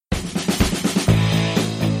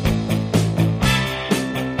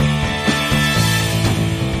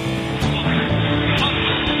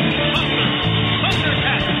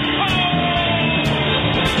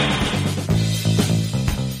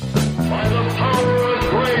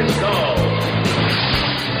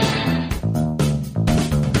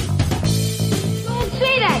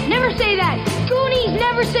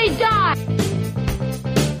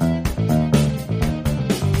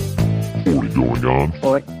going on?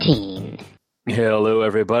 14. Hello,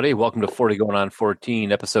 everybody. Welcome to 40 Going on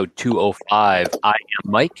 14, episode 205. I am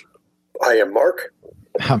Mike. I am Mark.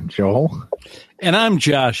 I'm Joel. And I'm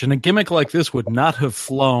Josh, and a gimmick like this would not have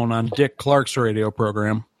flown on Dick Clark's radio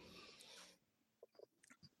program.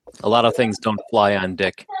 A lot of things don't fly on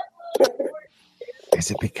Dick. Is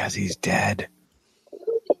it because he's dead?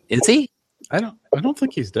 Is he? I don't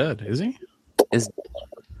think he's dead, is he?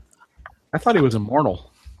 I thought he was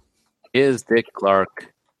immortal. Is Dick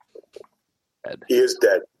Clark dead? He is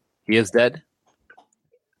dead. He is dead?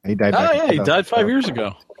 He died. He died 5 years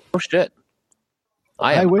ago. Oh, shit.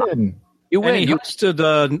 I win. You win. And he hosted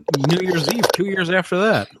New Year's Eve 2 years after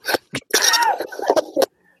that.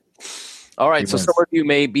 All right, so some of you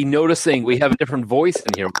may be noticing we have a different voice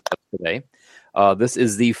in here today. This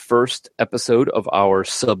is the first episode of our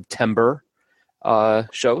September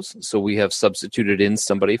shows. So we have substituted in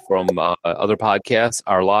somebody from other podcasts,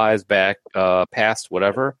 Our Lives, Back, Past,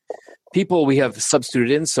 whatever. People we have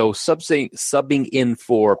substituted in. So subbing in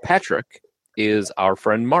for Patrick is our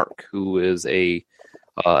friend Mark, who is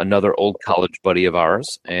another old college buddy of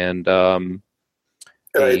ours. And I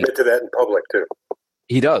admit to that in public, too.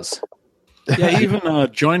 He does. Yeah, he even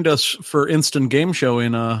joined us for Instant Game Show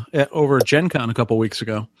over at Gen Con a couple weeks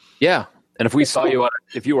ago. Yeah, and if we saw you,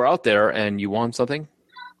 if you were out there and you won something,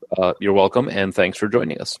 you're welcome, and thanks for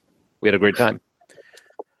joining us. We had a great time.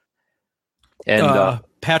 And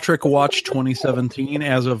Patrick watched 2017.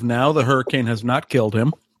 As of now, the hurricane has not killed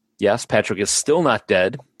him. Yes, Patrick is still not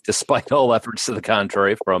dead, despite all efforts to the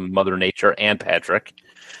contrary from Mother Nature and Patrick.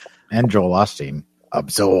 And Joel Osteen.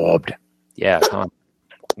 Absorbed. Yeah, come on.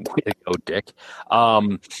 Way to go, Dick.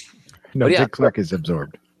 No, yeah. Dick Clark is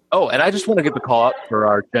absorbed. Oh, and I just want to give a call out for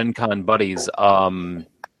our Gen Con buddies to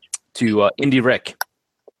Indie Rick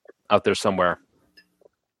out there somewhere.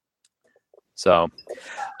 So,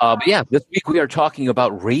 but yeah, this week we are talking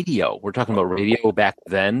about radio. We're talking about radio back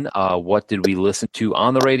then. What did we listen to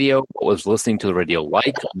on the radio? What was listening to the radio like?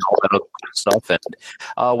 And all that other good stuff. And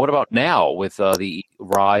what about now with the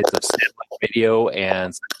rise of satellite radio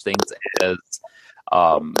and such things as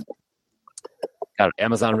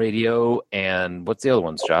Amazon Radio, and what's the other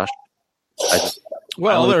ones, Josh?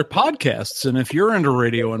 They're podcasts, and if you're into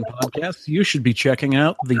radio and podcasts, you should be checking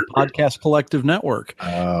out the Podcast Collective Network,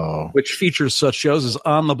 which features such shows as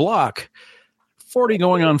On the Block, 40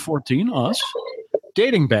 Going on 14, us,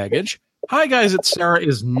 Dating Baggage. Hi, guys, it's Sarah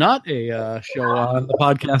is not a show on the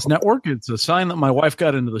Podcast Network. It's a sign that my wife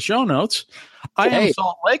got into the show notes. I Am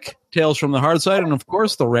Salt Lake, Tales from the Hard Side, and, of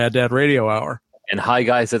course, the Rad Dad Radio Hour. And Hi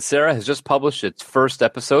Guys, it's Sarah has just published its first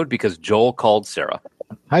episode because Joel called Sarah.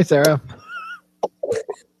 Hi, Sarah.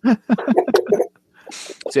 So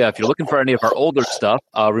yeah, if you're looking for any of our older stuff,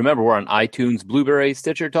 remember we're on iTunes, Blueberry,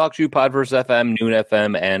 Stitcher, TalkShoe, Podverse FM, Noon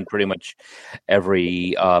FM, and pretty much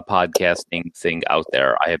every podcasting thing out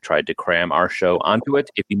there. I have tried to cram our show onto it.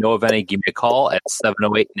 If you know of any, give me a call at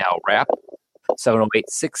 708-NOW-RAP,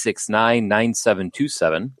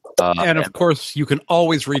 708-669-9727. And of course, you can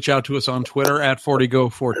always reach out to us on Twitter at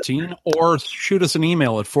 40go14 or shoot us an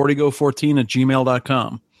email at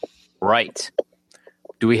 40go14@gmail.com. Right.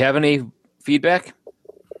 Do we have any feedback?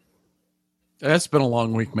 It's been a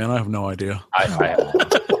long week, man. I have no idea. I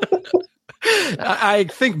I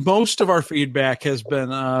think most of our feedback has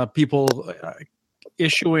been people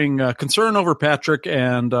issuing concern over Patrick,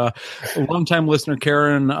 and a longtime listener,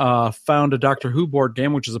 Karen, found a Doctor Who board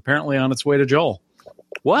game, which is apparently on its way to Joel.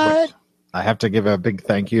 What? I have to give a big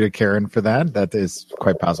thank you to Karen for that. That is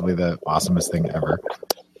quite possibly the awesomest thing ever.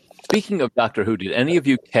 Speaking of Doctor Who, did any of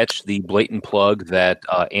you catch the blatant plug that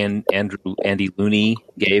Andy Looney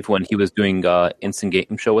gave when he was doing Instant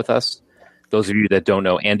Game Show with us? Those of you that don't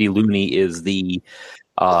know, Andy Looney is the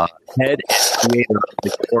head and creator of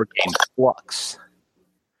the board game Flux.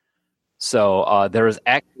 So there is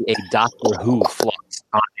actually a Doctor Who Flux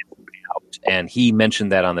on it out, and he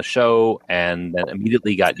mentioned that on the show, and then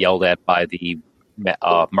immediately got yelled at by the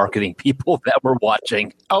marketing people that were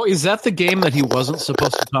watching. Oh, is that the game that he wasn't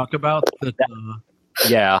supposed to talk about?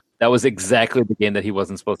 Yeah, that was exactly the game that he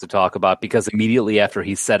wasn't supposed to talk about, because immediately after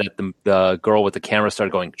he said it, the girl with the camera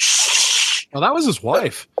started going, shh. Oh, that was his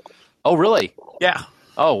wife. Oh, really? Yeah.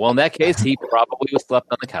 Oh, well, in that case, he probably was slept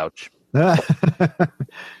on the couch.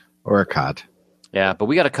 Or a cot. Yeah, but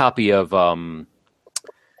we got a copy of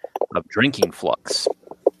Drinking Flux,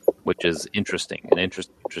 which is interesting, an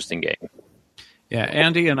interesting game. Yeah,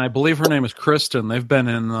 Andy, and I believe her name is Kristen. They've been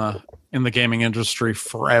in the gaming industry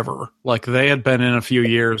forever. Like, they had been in a few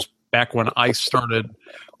years back when I started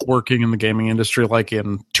working in the gaming industry, like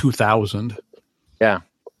in 2000. Yeah.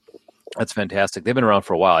 That's fantastic. They've been around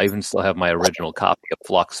for a while. I even still have my original copy of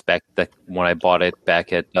Flux back when I bought it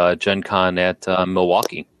back at Gen Con at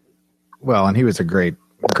Milwaukee. Well, and he was a great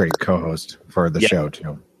co-host for the show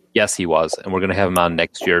too. Yes, he was, and we're going to have him on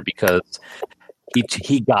next year because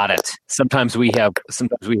he got it. Sometimes we have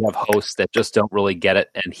hosts that just don't really get it,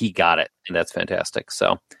 and he got it, and that's fantastic.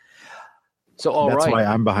 So all right. That's why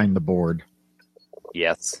I'm behind the board.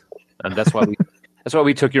 Yes, and that's why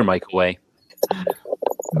we took your mic away.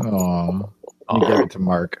 Oh, you gave it to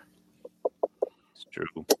Mark. It's true.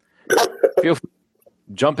 Feel free.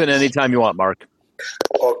 Jump in anytime you want, Mark.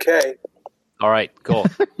 Okay. All right, cool.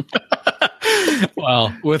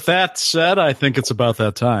 Well, with that said, I think it's about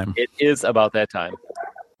that time. It is about that time.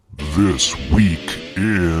 This week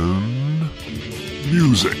in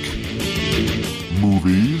music,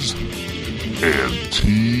 movies, and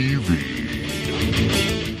TV.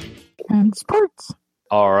 And sports.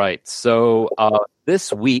 All right, so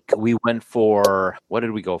this week we went for, what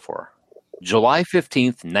did we go for? July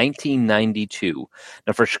 15th, 1992.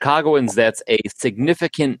 Now, for Chicagoans, that's a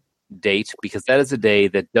significant date because that is a day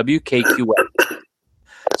that WKQF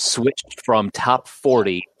switched from top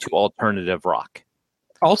 40 to alternative rock.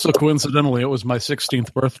 Also, coincidentally, it was my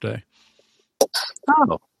 16th birthday.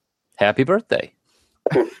 Oh, happy birthday.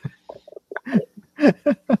 All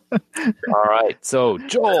right, so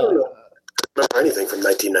Joel. Remember anything from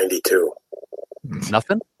 1992?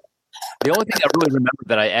 Nothing? The only thing I really remember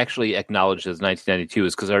that I actually acknowledged as 1992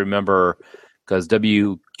 is because I remember because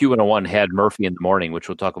WQ101 had Murphy in the Morning, which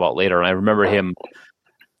we'll talk about later, and I remember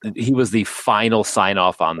he was the final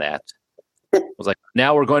sign-off on that. I was like,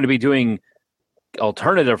 now we're going to be doing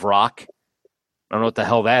alternative rock. I don't know what the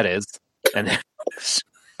hell that is. And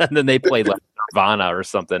then they played like Nirvana or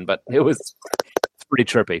something, but it's pretty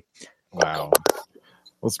trippy. Wow.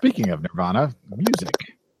 Well, speaking of Nirvana, music.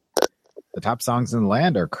 The top songs in the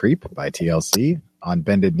land are Creep by TLC, On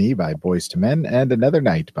Bended Knee by Boyz II Men, and Another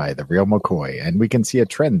Night by The Real McCoy. And we can see a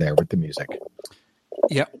trend there with the music.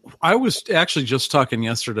 Yeah, I was actually just talking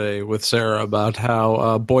yesterday with Sarah about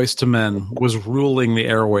how Boyz II Men was ruling the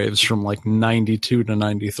airwaves from like 92 to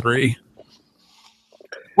 93.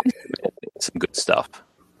 Some good stuff.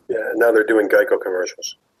 Yeah, now they're doing Geico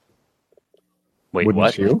commercials. Wait, Wouldn't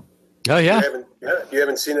what? you? Oh, yeah. You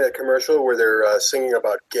haven't seen a commercial where they're singing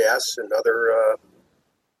about gas and other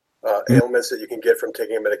ailments that you can get from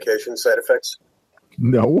taking a medication, side effects?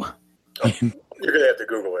 No. You're going to have to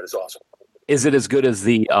Google it. It's awesome. Is it as good as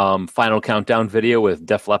the Final Countdown video with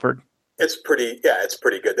Def Leppard? It's pretty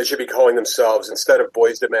good. They should be calling themselves, instead of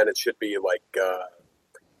Boyz II Men, it should be like,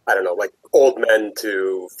 I don't know, like old men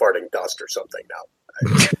to farting dust or something now.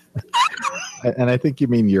 And I think you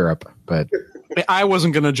mean Europe, but I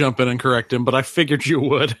wasn't going to jump in and correct him, but I figured you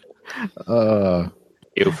would.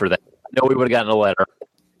 You for that. No, we would have gotten a letter.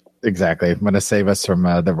 Exactly. I'm going to save us from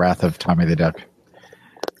the wrath of Tommy the Duck.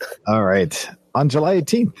 All right. On July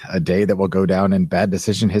 18th, a day that will go down in bad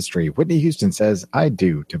decision history, Whitney Houston says, "I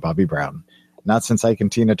do" to Bobby Brown. Not since Ike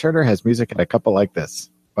and Tina Turner has music at a couple like this.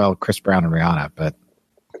 Well, Chris Brown and Rihanna, but...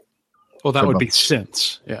 Well, that would be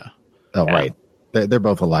since, yeah. Oh, yeah. Right. They're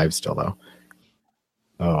both alive still, though.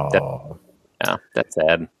 Oh. That's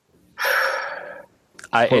sad.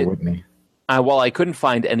 Poor Whitney. While I couldn't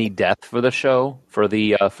find any death for the show, for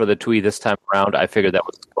the twee this time around, I figured that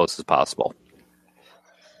was as close as possible.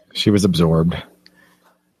 She was absorbed.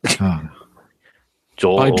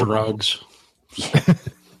 Joel. By drugs.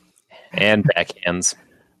 And backhands.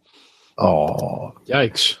 Oh.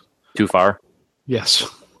 Yikes. Too far? Yes.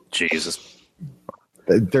 Jesus.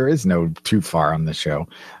 There is no too far on the show.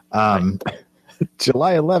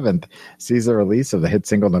 July 11th sees the release of the hit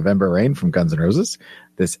single November Rain from Guns N' Roses.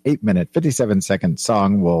 This 8-minute, 57-second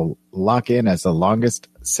song will lock in as the longest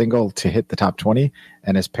single to hit the top 20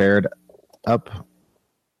 and is paired up.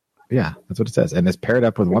 Yeah, that's what it says. And is paired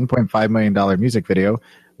up with $1.5 million music video,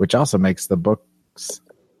 which also makes the books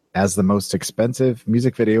as the most expensive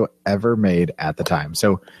music video ever made at the time.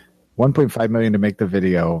 So $1.5 million to make the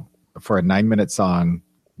video for a 9-minute song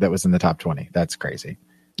that was in the top 20. That's crazy.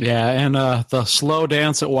 Yeah, and the slow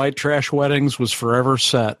dance at white trash weddings was forever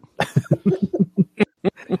set.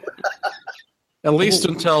 At least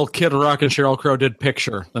until Kid Rock and Sheryl Crow did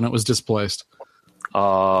Picture. Then it was displaced.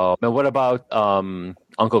 Now what about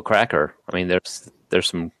Uncle Cracker? I mean, there's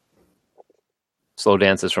some slow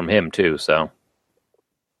dances from him, too, so.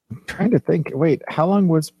 I'm trying to think. Wait, how long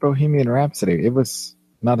was Bohemian Rhapsody? It was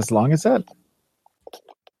not as long as that?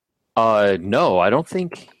 No, I don't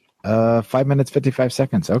think. 5 minutes, 55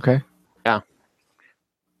 seconds. Okay. Yeah.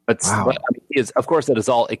 But wow. I mean, of course, that is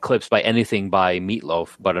all eclipsed by anything by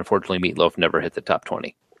Meatloaf, but unfortunately, Meatloaf never hit the top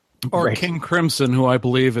 20. Or Right. King Crimson, who I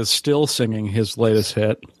believe is still singing his latest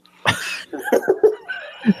hit.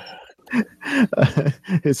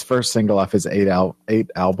 His first single off his eight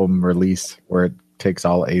album release, where it takes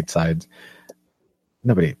all 8 sides.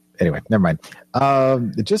 Anyway, never mind.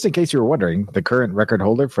 Just in case you were wondering, the current record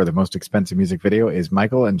holder for the most expensive music video is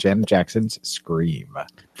Michael and Janet Jackson's Scream.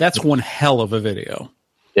 That's one hell of a video.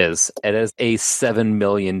 It is a $7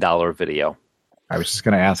 million video. I was just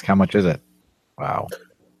going to ask, how much is it? Wow.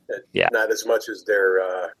 Yeah. Not as much as their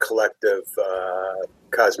collective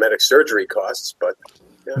cosmetic surgery costs, but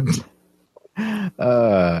yeah.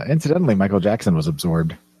 Incidentally, Michael Jackson was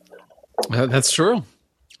absorbed. That's true.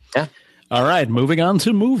 Yeah. All right, moving on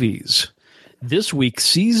to movies. This week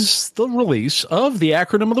sees the release of the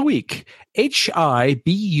acronym of the week,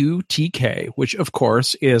 HIBUTK, which, of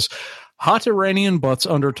course, is Hot Iranian Butts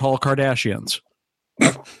Under Tall Kardashians.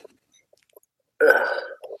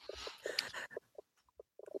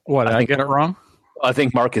 What, did I get it wrong? I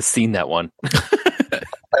think Mark has seen that one. I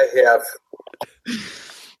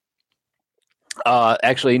have.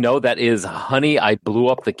 Actually, no, that is Honey, I Blew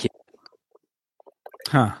Up the Kid.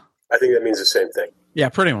 Huh. I think that means the same thing. Yeah,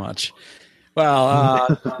 pretty much. Well,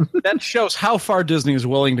 that shows how far Disney is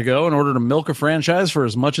willing to go in order to milk a franchise for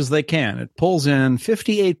as much as they can. It pulls in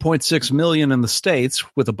 $58.6 million in the States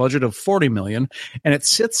with a budget of $40 million, and it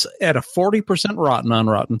sits at a 40% rotten on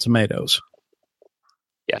Rotten Tomatoes.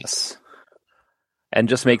 Yes. And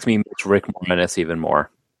just makes me miss Rick Moranis even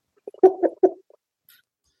more.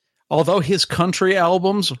 Although his country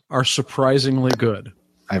albums are surprisingly good.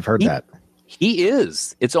 I've heard that. He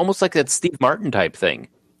is. It's almost like that Steve Martin type thing.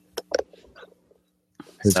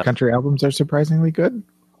 His country albums are surprisingly good?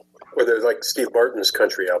 Or they're like Steve Martin's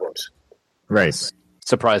country albums. Right.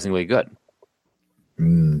 Surprisingly good.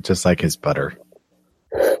 Just like his butter.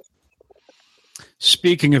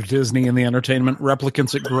 Speaking of Disney and the entertainment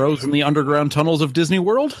replicants it grows in the underground tunnels of Disney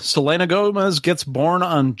World, Selena Gomez gets born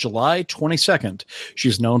on July 22nd.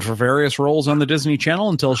 She's known for various roles on the Disney Channel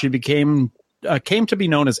until she came to be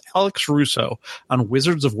known as Alex Russo on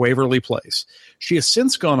Wizards of Waverly Place. She has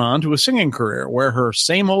since gone on to a singing career where her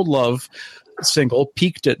Same Old Love single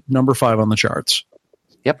peaked at number 5 on the charts.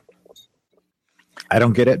 Yep. I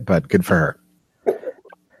don't get it, but good for her.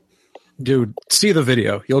 Dude, see the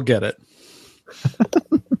video. You'll get it.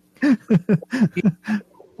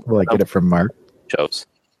 Will I get it from Mark? Shows.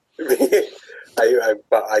 I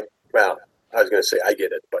was going to say I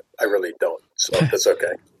get it, but I really don't. So that's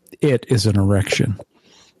okay. It is an erection.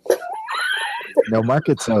 No, Mark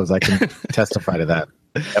it knows. I can testify to that.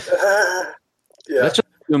 Yeah. Let's just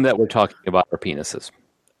assume that we're talking about our penises.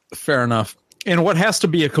 Fair enough. In what has to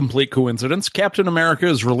be a complete coincidence, Captain America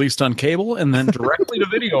is released on cable and then directly to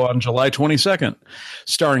video on July 22nd.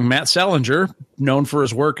 Starring Matt Salinger, known for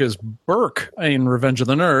his work as Burke in Revenge of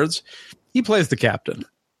the Nerds, he plays the Captain.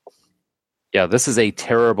 Yeah, this is a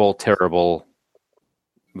terrible, terrible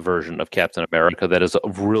version of Captain America that is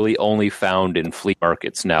really only found in flea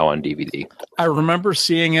markets now on DVD. I remember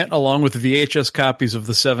seeing it along with VHS copies of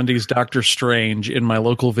the 70s Doctor Strange in my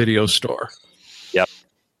local video store. Yep.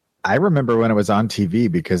 I remember when it was on TV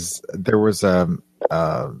because there was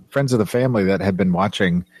friends of the family that had been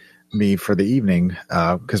watching me for the evening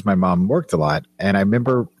because my mom worked a lot. And I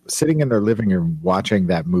remember sitting in their living room watching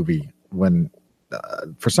that movie when,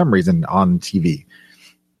 for some reason, on TV.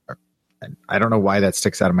 I don't know why that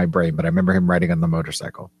sticks out of my brain, but I remember him riding on the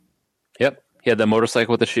motorcycle. Yep. He had the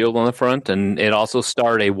motorcycle with the shield on the front, and it also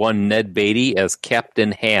starred a one Ned Beatty as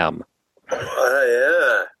Captain Ham.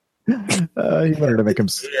 Oh, yeah. He wanted to make him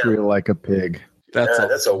squeal like a pig.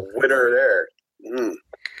 That's a winner there.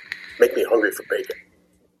 Make me hungry for bacon.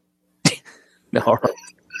 All right.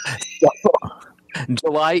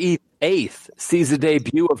 July 8th sees the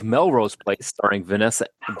debut of Melrose Place, starring Vanessa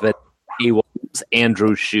Williams,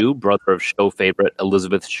 Andrew Shue, brother of show favorite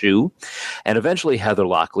Elizabeth Shue, and eventually Heather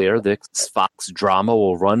Locklear. This Fox drama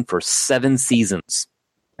will run for 7 seasons.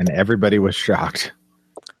 And everybody was shocked.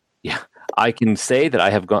 Yeah. I can say that I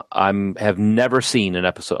have never seen an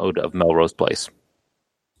episode of Melrose Place.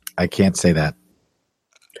 I can't say that.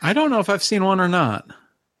 I don't know if I've seen one or not.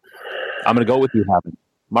 I'm going to go with you haven't.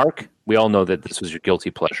 Mark, we all know that this was your guilty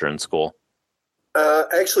pleasure in school.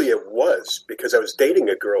 Actually, it was because I was dating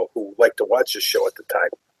a girl who liked to watch this show at the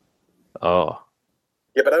time. Oh.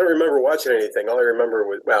 Yeah, but I don't remember watching anything. All I remember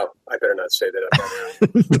was, well, I better not say that.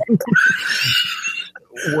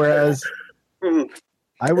 Whereas...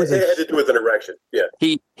 It had to do with an erection. Yeah.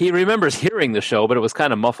 He remembers hearing the show, but it was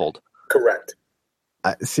kind of muffled. Correct.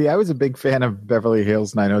 See, I was a big fan of Beverly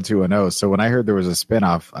Hills 90210. So when I heard there was a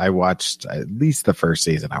spinoff, I watched at least the first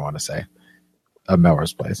season, I want to say, of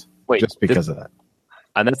Melrose Place. Wait, just because of that.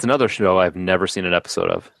 And that's another show I've never seen an episode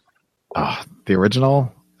of. The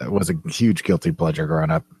original was a huge guilty pleasure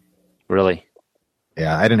growing up. Really?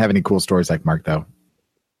 Yeah, I didn't have any cool stories like Mark, though.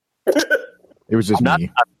 It was just me. I'm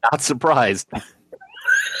not surprised.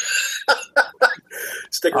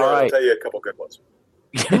 Stick around. I'll tell you a couple good ones.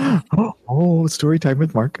 Story time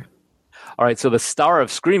with Mark. All right, so the star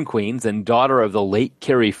of Scream Queens and daughter of the late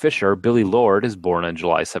Carrie Fisher, Billie Lourd, is born on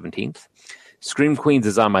July 17th. Scream Queens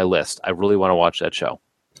is on my list. I really want to watch that show.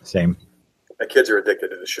 Same. My kids are addicted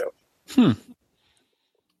to the show.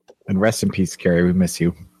 And rest in peace, Carrie. We miss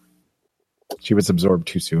you. She was absorbed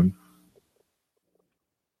too soon.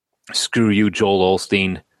 Screw you, Joel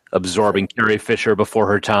Osteen, absorbing Carrie Fisher before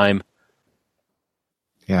her time.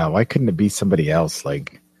 Yeah, why couldn't it be somebody else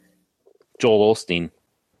like Joel Osteen?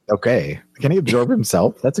 Okay. Can he absorb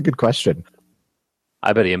himself? That's a good question.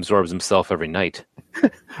 I bet he absorbs himself every night.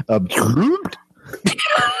 Absorbed?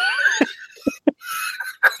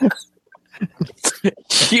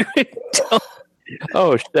 You don't.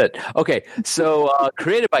 Oh, shit. Okay, so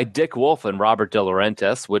created by Dick Wolf and Robert De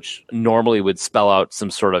Laurentiis, which normally would spell out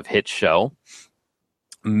some sort of hit show.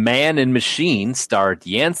 Man and Machine starred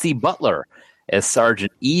Yancey Butler as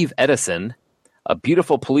Sergeant Eve Edison, a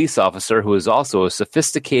beautiful police officer who is also a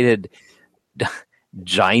sophisticated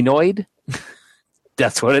gynoid.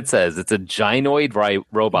 That's what it says. It's a gynoid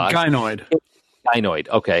robot. Gynoid,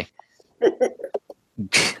 okay.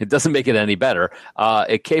 It doesn't make it any better.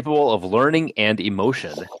 Capable of learning and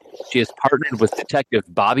emotion. She is partnered with Detective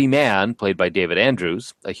Bobby Mann, played by David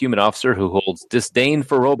Andrews, a human officer who holds disdain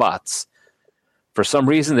for robots. For some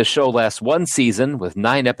reason, the show lasts one season with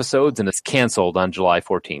 9 episodes and is canceled on July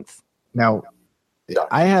 14th. Now,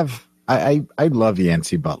 I love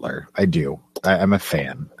Yancey Butler. I do. I'm a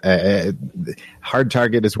fan. Hard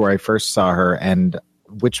Target is where I first saw her, and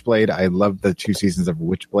Witchblade. I love the 2 seasons of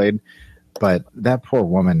Witchblade. But that poor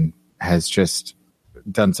woman has just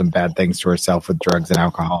done some bad things to herself with drugs and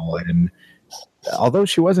alcohol. And although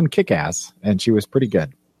she wasn't kick-ass, and she was pretty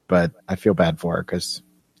good, but I feel bad for her because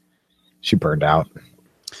she burned out.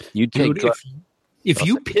 Dude, if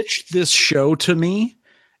you pitched this show to me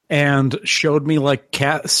and showed me like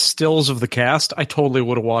stills of the cast, I totally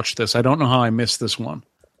would have watched this. I don't know how I missed this one.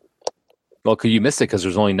 Well, you missed it because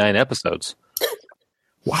there's only 9 episodes.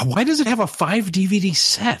 Wow, why does it have a 5 DVD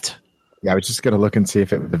set? Yeah, I was just going to look and see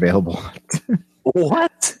if it was available.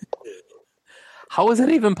 What? How is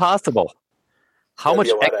that even possible? How much?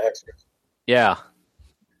 A lot of extras. Yeah.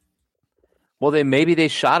 Well, maybe they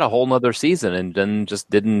shot a whole nother season and then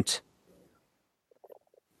just didn't.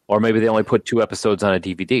 Or maybe they only put 2 episodes on a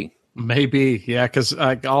DVD. Maybe, yeah, because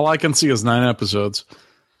all I can see is 9 episodes.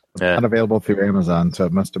 Yeah. Not available through Amazon, so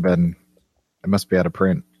it must be out of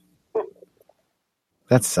print.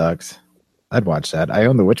 That sucks. I'd watch that. I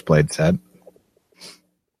own the Witchblade set.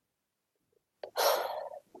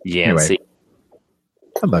 Yancey. Anyway,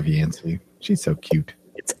 I love Yancey. She's so cute.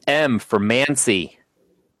 It's M for Mancy.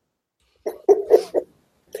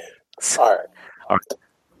 All right.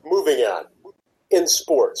 Moving on. In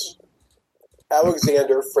sports,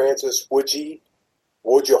 Alexander Francis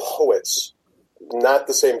Wojciechowicz, not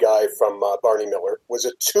the same guy from Barney Miller, was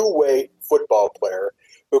a 2-way football player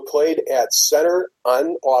who played at center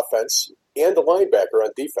on offense and a linebacker on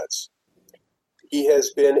defense. He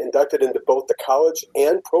has been inducted into both the college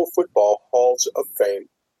and pro football halls of fame,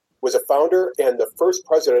 was a founder and the first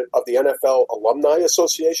president of the NFL Alumni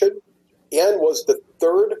Association, and was the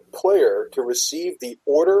 3rd player to receive the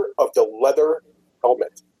Order of the Leather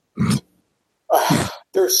Helmet.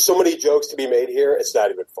 There's so many jokes to be made here, it's not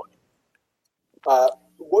even funny.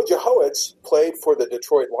 Wojciechowicz played for the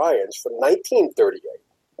Detroit Lions from 1938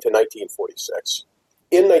 to 1946.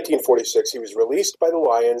 In 1946, he was released by the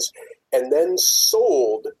Lions and then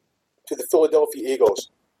sold to the Philadelphia Eagles.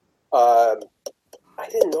 I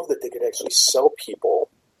didn't know that they could actually sell people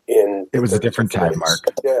in... It was a different time,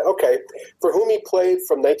 Mark. Yeah, okay. For whom he played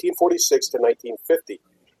from 1946 to 1950.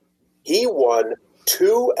 He won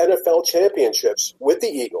 2 NFL championships with the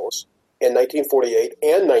Eagles in 1948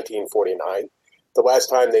 and 1949, the last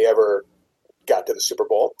time they ever got to the Super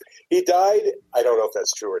Bowl. He died, I don't know if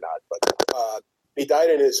that's true or not, but he died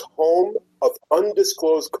in his home of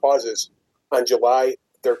undisclosed causes on July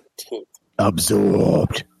 13th.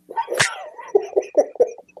 Absorbed.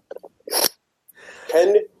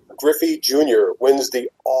 Ken Griffey Jr. wins the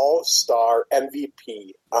All-Star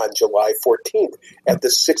MVP on July 14th at the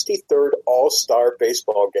 63rd All-Star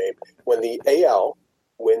baseball game when the AL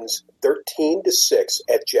wins 13-6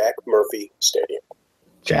 at Jack Murphy Stadium.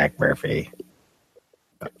 Jack Murphy.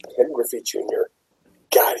 Ken Griffey Jr.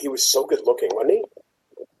 God, he was so good looking, wasn't he?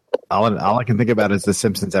 All I can think about is the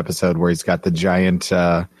Simpsons episode where he's got the giant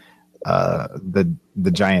the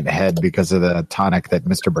giant head because of the tonic that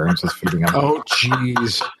Mr. Burns was feeding him. Oh,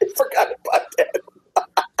 jeez. I forgot about that.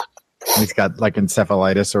 He's got like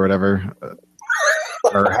encephalitis or whatever.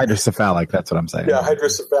 Or hydrocephalic, that's what I'm saying. Yeah,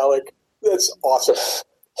 hydrocephalic. That's awesome.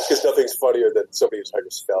 Because nothing's funnier than somebody who's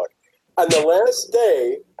hydrocephalic. On the last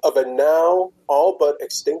day of a now all but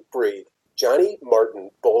extinct breed, Johnny Martin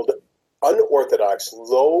bowled unorthodox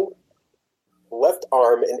low left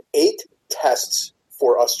arm in 8 tests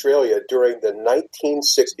for Australia during the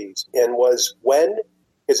 1960s, and was, when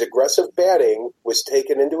his aggressive batting was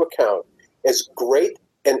taken into account, as great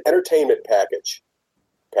an entertainment package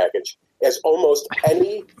as almost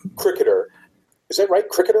any cricketer. Is that right?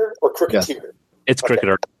 Cricketer or cricketer? Yes. It's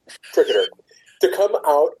cricketer. Okay. Cricketer. To come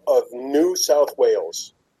out of New South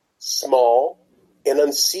Wales, small and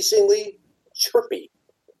unceasingly chirpy,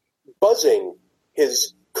 buzzing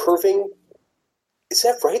his curving. Is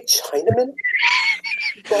that right, Chinaman?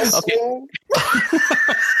 Buzzing.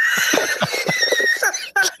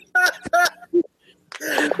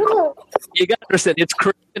 You got to understand, it's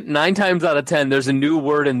cricket. 9 times out of 10, there's a new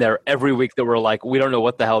word in there every week that we're like, we don't know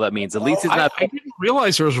what the hell that means. At least it's not. I didn't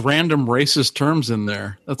realize there was random racist terms in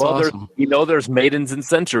there. That's awesome. There's maidens and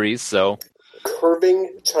centuries. So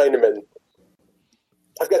Curving Chinaman.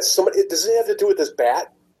 I've got somebody. Does it have to do with this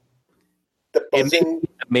bat? The buzzing.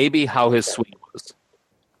 Maybe how his swing was.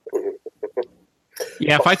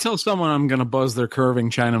 Yeah, if I tell someone I'm going to buzz their curving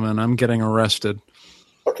Chinaman, I'm getting arrested.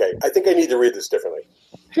 Okay, I think I need to read this differently.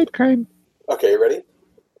 Hate crime. Okay, you ready?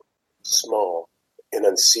 Small and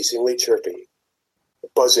unceasingly chirpy,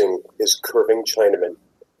 buzzing his curving Chinaman,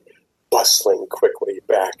 bustling quickly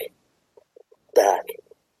back,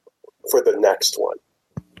 for the next one,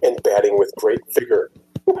 and batting with great vigor.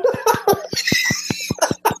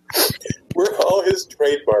 Were all his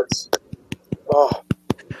trademarks. Oh,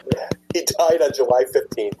 he died on July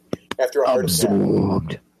 15th after a heart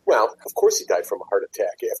attack. Well, of course he died from a heart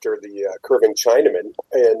attack after the curving Chinaman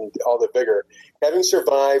and all the vigor. Having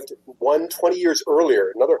survived 20 years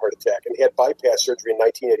earlier, another heart attack, and had bypass surgery in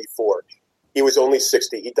 1984. He was only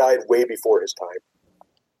 60. He died way before his time.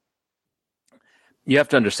 You have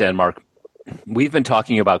to understand, Mark, we've been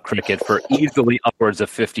talking about cricket for easily upwards of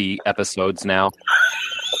 50 episodes now.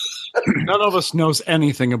 None of us knows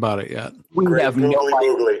anything about it yet. We have no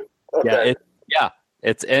idea. Okay.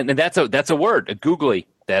 And that's a word, a googly.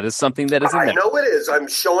 That is something that is in there. I know it is. I'm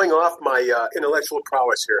showing off my intellectual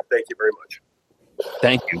prowess here. Thank you very much.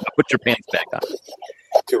 Thank you. Put your pants back on.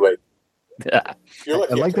 Too late. Yeah. You're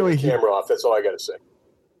lucky. I like the way the camera off. That's all I got to say.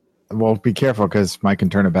 Well, be careful because Mike can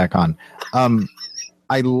turn it back on.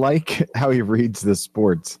 I like how he reads the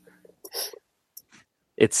sports.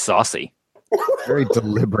 It's saucy. Very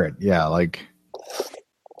deliberate. Yeah, like.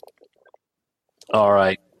 All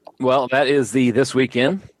right. Well, that is the This Week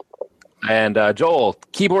In. And Joel,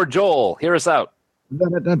 Keyboard Joel, hear us out.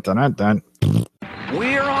 Dun, dun, dun, dun.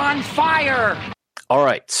 We're on fire. All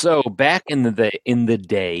right. So back in the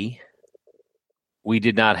day, we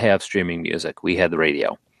did not have streaming music. We had the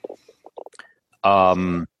radio.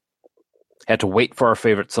 Had to wait for our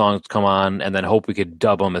favorite songs to come on and then hope we could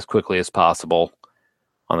dub them as quickly as possible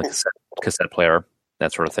on the cassette player,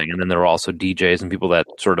 that sort of thing. And then there were also DJs and people that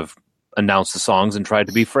sort of announced the songs and tried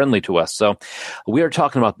to be friendly to us. So we are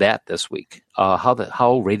talking about that this week,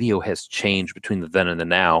 how radio has changed between the then and the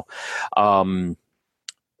now.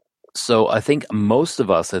 So I think most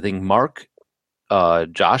of us, Mark,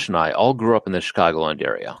 Josh, and I all grew up in the Chicagoland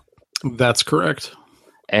area. That's correct.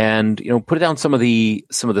 And put down some of the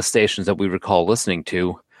stations that we recall listening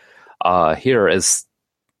to here as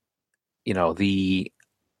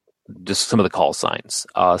just some of the call signs.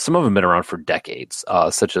 Some of them have been around for decades,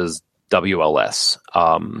 such as WLS.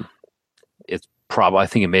 It's probably, I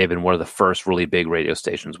think it may have been one of the first really big radio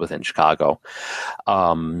stations within Chicago.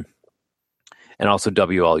 And also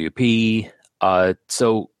WLUP.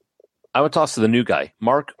 So I would toss to the new guy.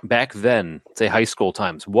 Mark, back then, say high school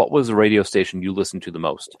times, what was the radio station you listened to the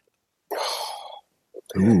most?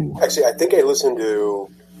 Ooh. Actually, I think I listened to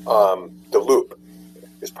The Loop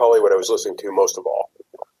is probably what I was listening to most of all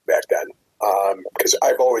back then. Because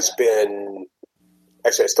I've always been...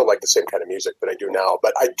 Actually, I still like the same kind of music that I do now.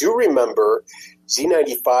 But I do remember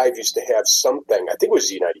Z95 used to have something. I think it was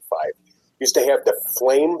Z95. Used to have the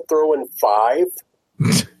Flame-Throwing 5.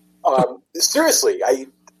 Seriously,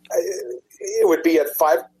 it would be at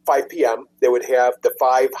 5 p.m. They would have the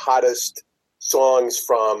 5 hottest songs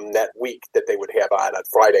from that week that they would have on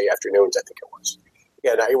Friday afternoons, I think it was.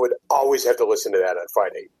 And I would always have to listen to that on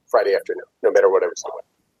Friday afternoon, no matter what I was doing.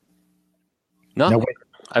 No,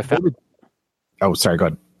 I found... Oh, sorry, go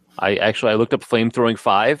ahead. I looked up Flamethrowing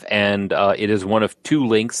 5, and it is one of 2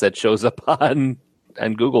 links that shows up on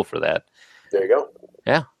Google for that. There you go.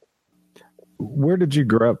 Yeah. Where did you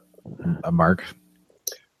grow up, Mark?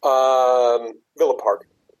 Villa Park.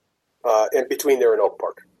 And between there and Oak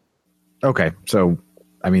Park. Okay. So,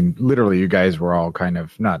 I mean, literally you guys were all kind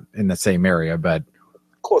of not in the same area, but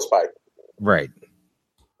close by. Right.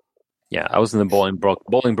 Yeah, I was in the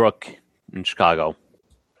Bolingbrook in Chicago.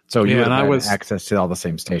 So you had access to all the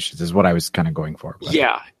same stations is what I was kind of going for. But.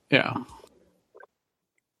 Yeah,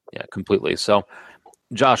 completely. So,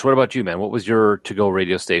 Josh, what about you, man? What was your to-go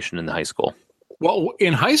radio station in high school? Well,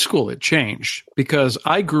 in high school, it changed because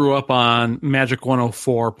I grew up on Magic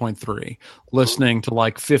 104.3, listening to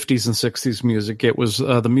like 50s and 60s music. It was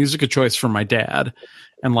the music of choice for my dad.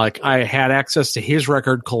 And like I had access to his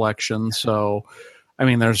record collection. So, I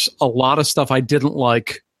mean, there's a lot of stuff I didn't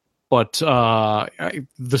like. But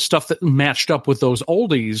the stuff that matched up with those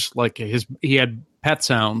oldies, like he had Pet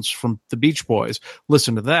Sounds from the Beach Boys,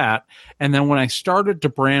 listen to that. And then when I started to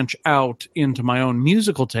branch out into my own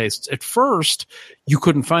musical tastes, at first you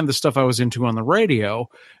couldn't find the stuff I was into on the radio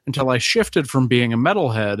until I shifted from being a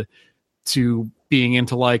metalhead to being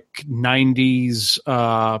into like 90s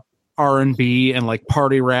R&B and like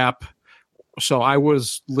party rap. So I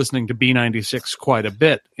was listening to B96 quite a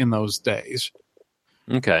bit in those days.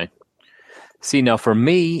 Okay. See, now for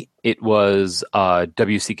me, it was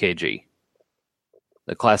WCKG,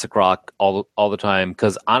 the classic rock all the time.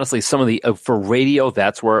 Because honestly, some of the for radio,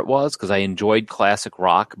 that's where it was. Because I enjoyed classic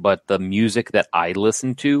rock, but the music that I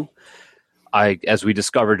listened to, as we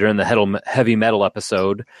discovered during the heavy metal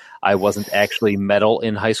episode, I wasn't actually metal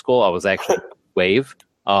in high school. I was actually wave.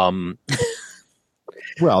 Well,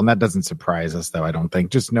 and that doesn't surprise us, though. I don't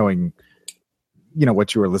think just knowing,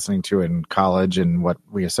 what you were listening to in college and what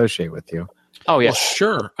we associate with you. Oh, yeah. Well,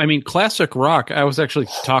 sure. I mean, classic rock, I was actually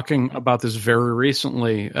talking about this very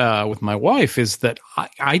recently with my wife, is that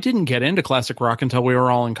I didn't get into classic rock until we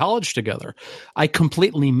were all in college together. I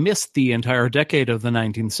completely missed the entire decade of the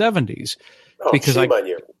 1970s. Oh, because shame on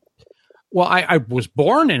you. Well, I was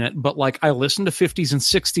born in it, but like I listened to 50s and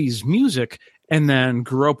 60s music and then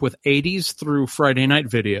grew up with 80s through Friday night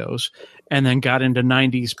videos and then got into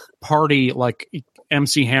 90s party like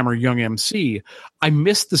MC Hammer, Young MC. I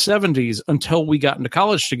missed the 70s until we got into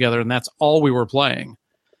college together, and that's all we were playing.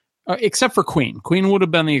 Except for Queen. Queen would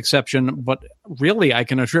have been the exception, but really I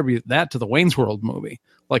can attribute that to the Wayne's World movie.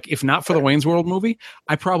 Like, if not for the Wayne's World movie,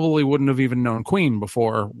 I probably wouldn't have even known Queen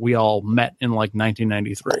before we all met in like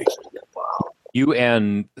 1993. You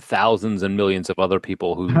and thousands and millions of other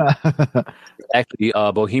people who actually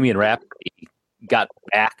Bohemian Rhapsody got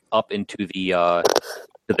back up into the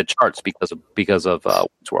charts because of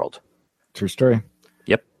Wayne's World. True story.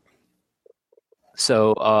 Yep.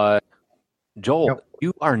 So, Joel, Yep.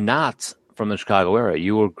 You are not from the Chicago area.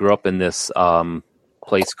 You grew up in this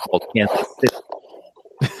place called Kansas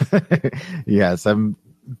City. Yes, I'm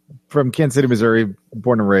from Kansas City, Missouri,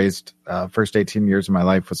 born and raised. First 18 years of my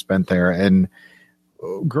life was spent there. And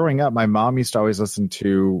growing up, my mom used to always listen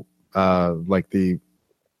to like the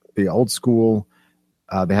old school.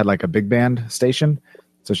 They had like a big band station.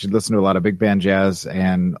 So she'd listen to a lot of big band jazz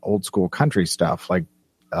and old school country stuff like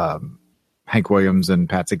Hank Williams and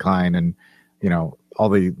Patsy Cline and, all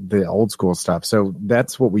the old school stuff. So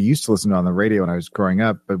that's what we used to listen to on the radio when I was growing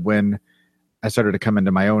up. But when I started to come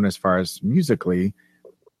into my own as far as musically,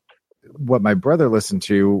 what my brother listened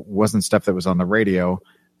to wasn't stuff that was on the radio.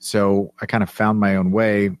 So I kind of found my own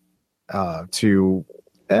way to,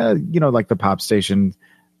 like the pop station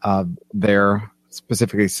there,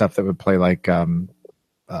 specifically stuff that would play like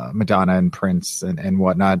Madonna and Prince and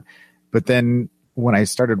whatnot. But then when I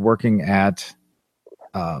started working at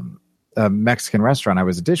a Mexican restaurant, I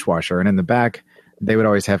was a dishwasher, and in the back they would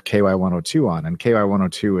always have KY 102 on, and KY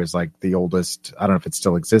 102 is like the oldest, I don't know if it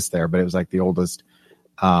still exists there, but it was like the oldest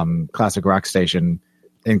classic rock station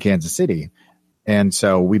in Kansas City. And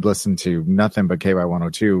so we'd listen to nothing but KY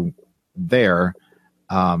 102 there.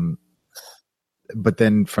 But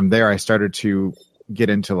then from there I started to get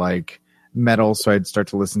into like metal. So I'd start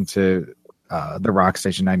to listen to the rock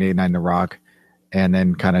station 98.9 The Rock, and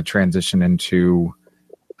then kind of transition into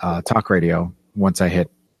talk radio once I hit,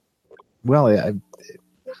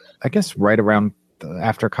 I guess right around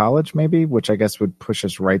after college maybe, which I guess would push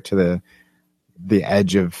us right to the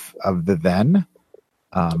edge of the then.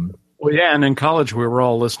 Well, yeah, and in college we were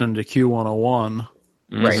all listening to Q101.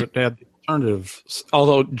 Right. It had the alternative.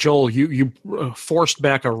 Although, Joel, you forced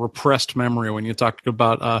back a repressed memory when you talked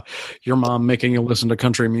about your mom making you listen to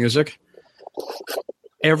country music.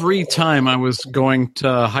 Every time I was going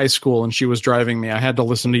to high school and she was driving me, I had to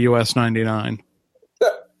listen to US 99.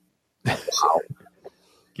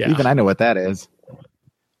 Yeah. Even I know what that is.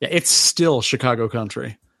 Yeah, it's still Chicago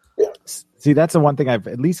country. Yeah. See, that's the one thing I've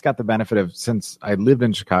at least got the benefit of since I lived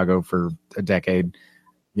in Chicago for a decade.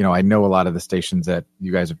 You know, I know a lot of the stations that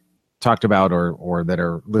you guys have talked about or that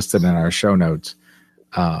are listed in our show notes.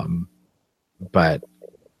 But,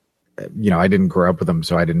 you know, I didn't grow up with them,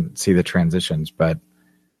 so I didn't see the transitions. But,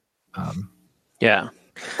 yeah.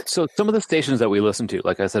 So some of the stations that we listen to,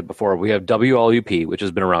 like I said before, we have WLUP, which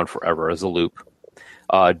has been around forever as a loop.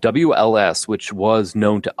 WLS, which was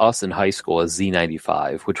known to us in high school as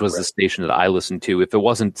Z95, which was the station that I listened to. If it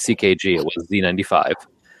wasn't CKG, it was Z95.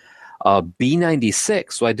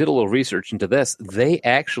 B96, so I did a little research into this. They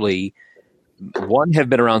actually, one, have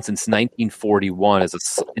been around since 1941,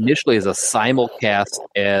 initially as a simulcast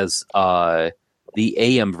as the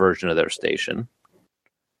AM version of their station.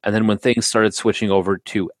 And then when things started switching over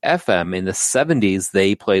to FM in the 70s,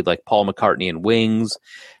 they played like Paul McCartney and Wings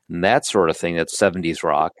and that sort of thing. That's 70s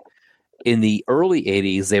rock. In the early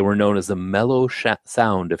 80s, they were known as the mellow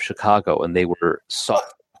sound of Chicago, and they were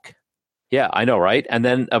soft. Yeah, I know, right? And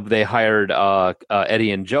then they hired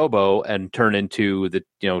Eddie and Jobo and turned into the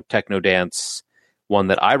techno dance one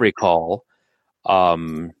that I recall.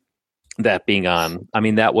 That being on, I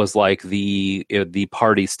mean, that was like the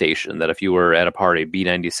party station that if you were at a party,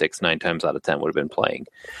 B96 9 times out of 10 would have been playing.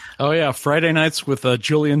 Oh yeah, Friday nights with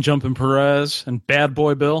Julian Jumpin' Perez and Bad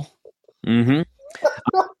Boy Bill. Mm-hmm.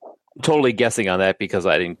 I'm totally guessing on that because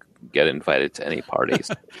I didn't get invited to any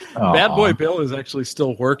parties. Bad Boy Bill is actually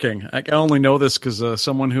still working. I only know this because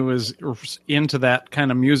someone who is into that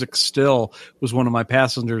kind of music still was one of my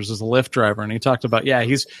passengers as a Lyft driver, and he talked about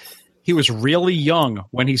he was really young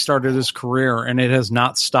when he started his career, and it has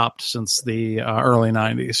not stopped since the early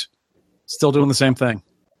 90s. Still doing the same thing.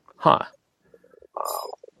 Huh.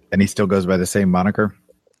 And he still goes by the same moniker?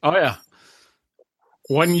 Oh, yeah.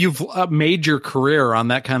 When you've made your career on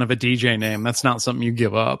that kind of a DJ name, that's not something you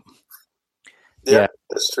give up. Yeah,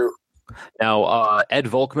 that's true. Now, Ed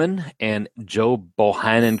Volkman and Joe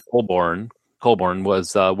Bohannon Colborn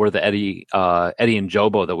were the Eddie and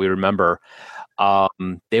Jobo that we remember.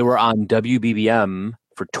 They were on WBBM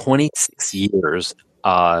for 26 years.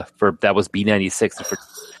 That was B96 for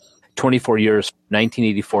 24 years,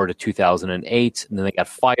 1984 to 2008, and then they got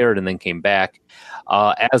fired and then came back.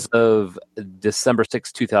 As of December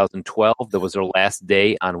 6, 2012, that was their last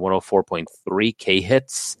day on 104.3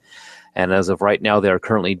 K-Hits, and as of right now, they are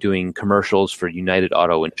currently doing commercials for United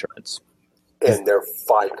Auto Insurance. And they're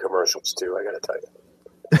fine commercials too, I got to tell you.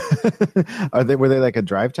 Were they like a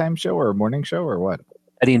drive time show or a morning show or what?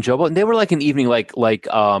 Eddie and Jobo, and they were like an evening, like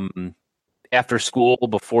after school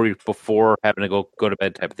before having to go to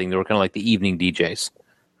bed type of thing. They were kind of like the evening DJs.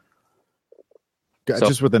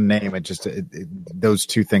 Just with the name, those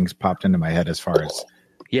two things popped into my head as far as.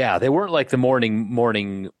 Yeah, they weren't like the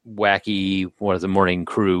morning wacky, morning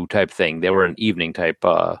crew type thing. They were an evening type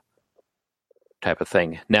of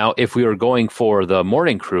thing. Now, if we were going for the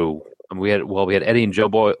morning crew, we had Eddie and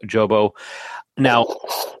Jobo. Now,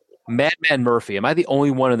 Madman Murphy. Am I the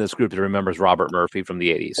only one in this group that remembers Robert Murphy from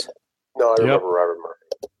the 80s? No, I remember Robert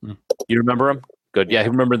Murphy. You remember him? Good. Yeah, I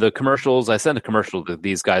remember the commercials. I sent a commercial to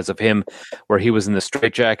these guys of him where he was in the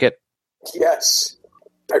straitjacket. Yes,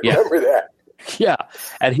 I remember that. Yeah,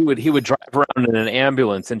 and he would drive around in an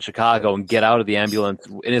ambulance in Chicago and get out of the ambulance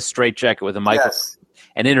in his straitjacket with a microphone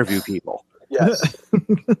and interview people. Yes,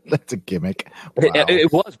 that's a gimmick. Wow.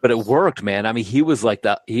 It was, but it worked, man. I mean, he was like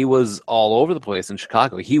that. He was all over the place in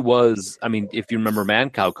Chicago. He was. I mean, if you remember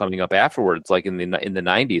Mancow coming up afterwards, like in the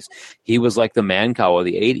 90s, he was like the Mancow of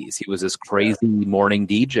the 80s. He was this crazy morning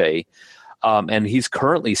DJ, and he's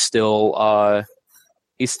currently still out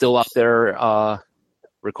there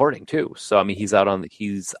recording too. So I mean, he's on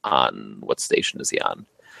what station is he on?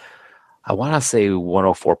 I want to say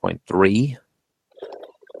 104.3.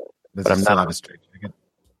 But I'm not on a straight jacket.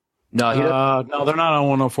 No, no, they're not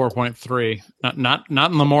on 104.3. Not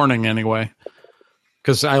in the morning anyway.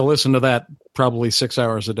 Because I listen to that probably 6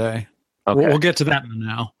 hours a day. Okay. We'll get to that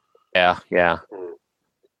now. Yeah.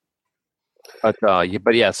 But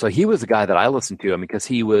yeah, so he was the guy that I listened to. I mean, because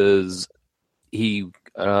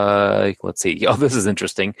let's see. Oh, this is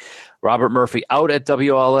interesting. Robert Murphy out at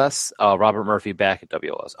WLS. Robert Murphy back at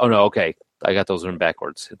WLS. Oh no, okay. I got those in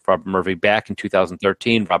backwards. Robert Murphy back in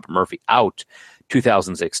 2013. Robert Murphy out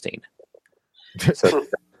 2016. So,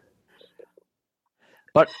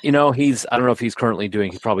 but I don't know if he's currently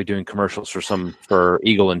he's probably doing commercials for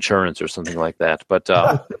Eagle Insurance or something like that. But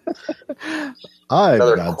I've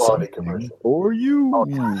another got quality something commercial for you.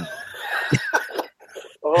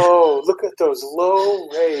 Oh, look at those low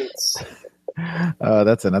rates.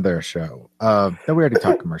 That's another show. Then we already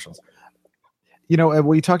talked commercials.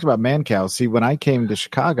 We talked about Mancow. See, when I came to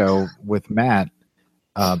Chicago with Matt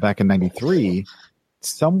back in '93,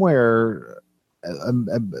 somewhere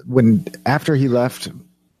when after he left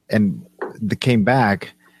and came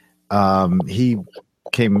back, he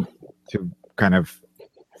came to kind of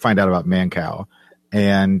find out about Mancow,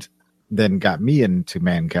 and then got me into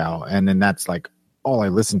Mancow, and then that's like all I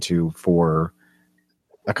listened to for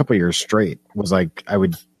a couple of years straight. Was like I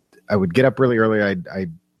would get up really early.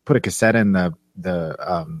 I'd put a cassette in the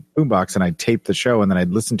boombox and I'd tape the show, and then I'd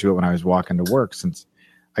listen to it when I was walking to work, since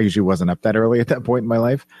I usually wasn't up that early at that point in my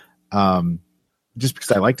life, just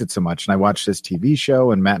because I liked it so much. And I watched this TV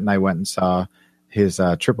show, and Matt and I went and saw his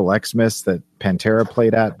Triple Xmas that Pantera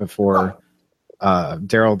played at before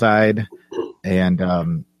Daryl died, and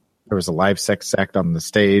there was a live sex act on the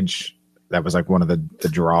stage that was like one of the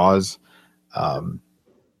draws.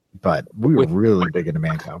 But we were really big into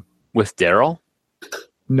Mancow. With Daryl?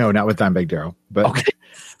 No, not with Dimebag Daryl. But okay.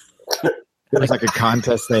 There was like a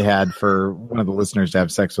contest they had for one of the listeners to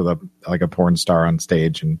have sex with a porn star on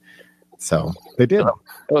stage, and so they did. It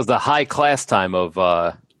was the high class time of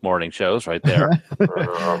morning shows right there.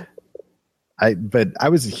 But I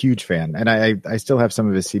was a huge fan, and I still have some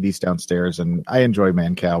of his CDs downstairs, and I enjoy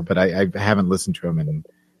Mancow, but I haven't listened to him in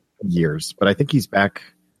years. But I think he's back.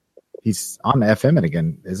 He's on FM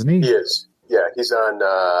again, isn't he? He is. Yeah, he's on.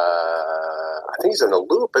 I think he's on the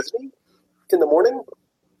Loop, isn't he? In the morning.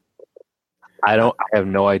 I have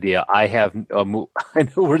no idea. I know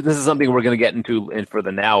this is something we're going to get into for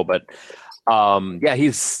the now, but yeah, he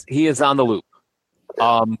is on the Loop.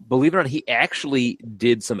 Believe it or not, he actually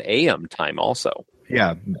did some AM time also.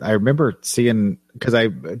 Yeah, I remember seeing, because I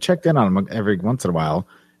checked in on him every once in a while,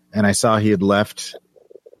 and I saw he had left.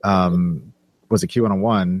 Was it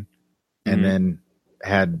Q101, and then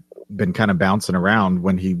had been kind of bouncing around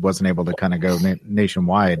when he wasn't able to kind of go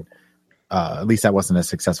nationwide. At least that wasn't as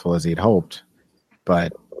successful as he'd hoped.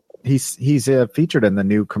 But he's featured in the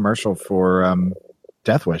new commercial for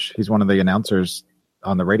Death Wish. He's one of the announcers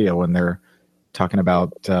on the radio when they're talking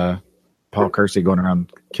about Paul Kersey going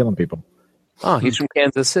around killing people. Oh, he's from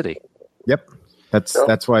Kansas City. Yep,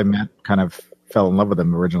 that's why Matt kind of fell in love with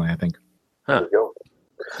him originally, I think. Huh.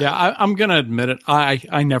 Yeah, I'm going to admit it.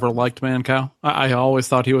 I never liked Mancow. I always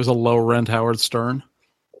thought he was a low-rent Howard Stern.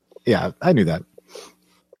 Yeah, I knew that.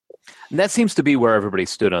 And that seems to be where everybody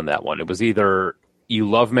stood on that one. It was either you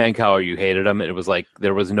love Mancow or you hated him. It was like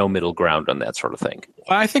there was no middle ground on that sort of thing.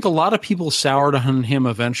 I think a lot of people soured on him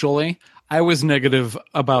eventually. I was negative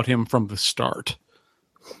about him from the start.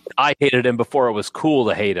 I hated him before it was cool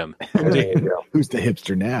to hate him. Who's the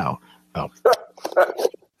hipster now? Oh.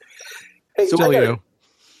 Hey, so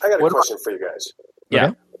I got a question for you guys.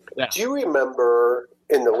 Yeah. Yeah. Do you remember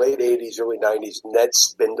in the late 80s, early 90s, Ned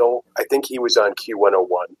Spindle? I think he was on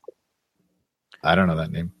Q101. I don't know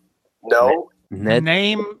that name. No? Ned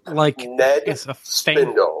Ned is a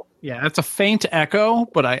Spindle. Yeah, it's a faint echo,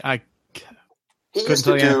 but I he used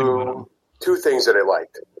to do two things that I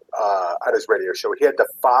liked on his radio show. He had the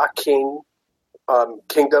Fa King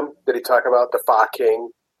Kingdom that he talked about, the Fa King.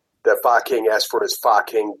 The Fa King asked for his Fa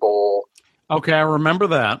King bowl. Okay, I remember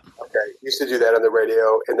that. Okay, he used to do that on the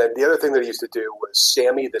radio. And then the other thing that he used to do was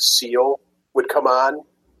Sammy the Seal would come on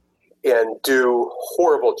and do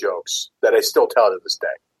horrible jokes that I still tell to this day.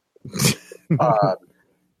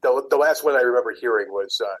 The last one I remember hearing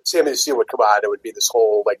was Sammy the Seal would come on. It would be this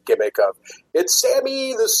whole like gimmick of it's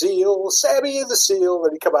Sammy the Seal,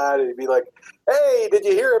 and he'd come on and he'd be like, "Hey, did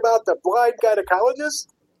you hear about the blind gynecologist?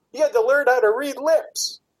 He had to learn how to read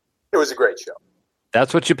lips." It was a great show.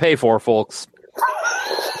 That's what you pay for, folks.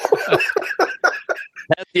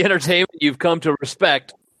 That's the entertainment you've come to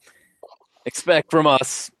expect from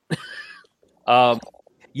us.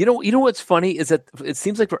 You know what's funny is that it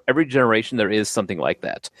seems like for every generation there is something like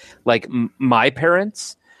that. Like my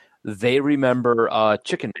parents, they remember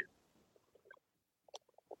Chicken Man.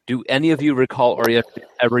 Do any of you recall or have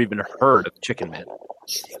ever even heard of Chicken Man?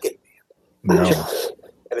 Chicken Man. No.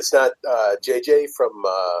 And it's not JJ from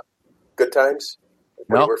Good Times?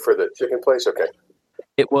 When No. you work for the chicken place? Okay.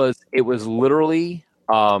 It was literally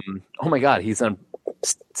oh my god, he's on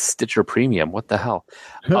Stitcher Premium. What the hell?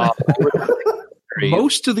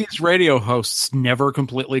 Most of these radio hosts never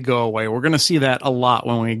completely go away. We're going to see that a lot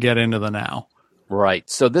when we get into the now. Right.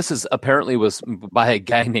 So this is apparently was by a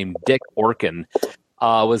guy named Dick Orkin.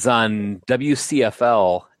 Was on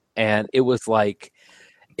WCFL, and it was like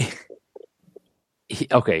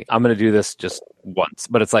Okay, I'm going to do this just once,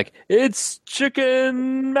 but it's like, it's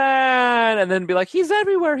Chicken Man, and then be like, he's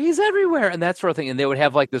everywhere, and that sort of thing. And they would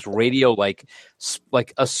have like this radio, like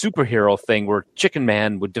a superhero thing where Chicken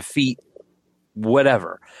Man would defeat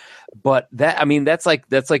whatever. But that's like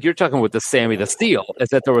you're talking with the Sammy the Steel, is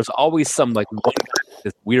that there was always some like one guy with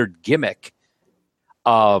this weird gimmick.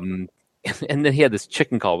 And then he had this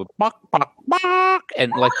chicken call with bok, bok, bok,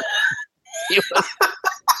 and like it was.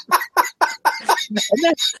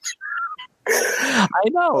 I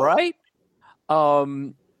know, right?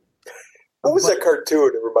 What was that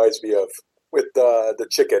cartoon it reminds me of with the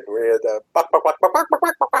chicken? Where he had bok, bok, bok, bok, bok, bok,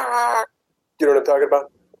 bok, bok. You know what I'm talking about?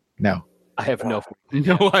 No. I have no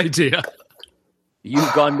idea.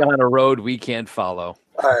 You've gone down a road we can't follow.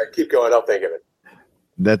 All right, keep going. I'll think of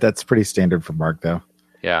it. That's pretty standard for Mark, though.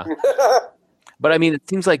 Yeah. But I mean, it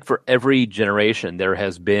seems like for every generation, there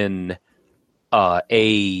has been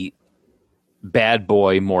a bad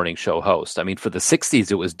boy morning show host. I mean, for the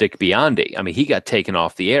 60s, it was Dick Biondi. I mean, he got taken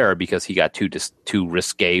off the air because he got too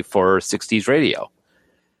risque for 60s radio.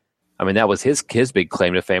 I mean, that was his big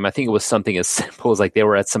claim to fame. I think it was something as simple as like they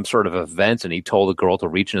were at some sort of event and he told a girl to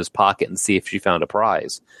reach in his pocket and see if she found a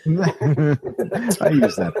prize. I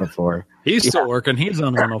used that before. He's still working. He's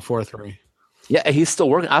on 104.3. Yeah, he's still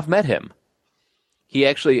working. I've met him. He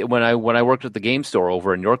actually, when I worked at the game store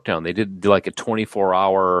over in Yorktown, they did like a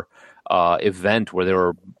 24-hour event where they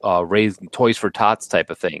were raising Toys for Tots type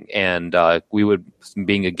of thing, and we would,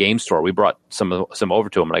 being a game store, we brought some over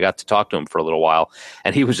to him, and I got to talk to him for a little while,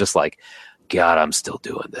 and he was just like, "God, I'm still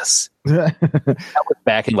doing this." That was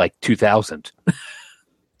back in like 2000.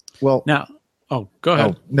 Well, now, go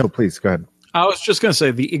ahead. No, please go ahead. I was just going to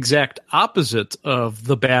say the exact opposite of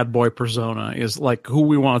the bad boy persona is like who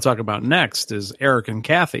we want to talk about next is Eric and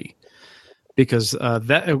Kathy. Because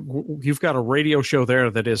that you've got a radio show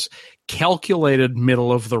there that is calculated,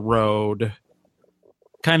 middle of the road,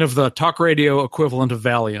 kind of the talk radio equivalent of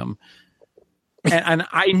Valium. And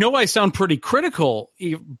I know I sound pretty critical,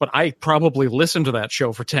 but I probably listened to that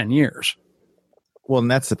show for 10 years. Well,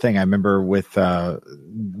 and that's the thing. I remember with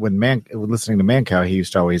when listening to Mancow, he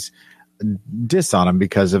used to always diss on them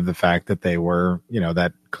because of the fact that they were,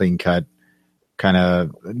 that clean cut, kind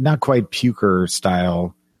of not quite puker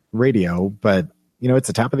style radio, but it's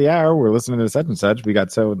the top of the hour. We're listening to such and such. We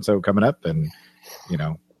got so and so coming up, and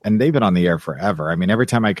and they've been on the air forever. I mean, every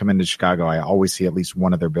time I come into Chicago, I always see at least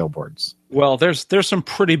one of their billboards. Well, there's some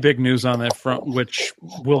pretty big news on that front, which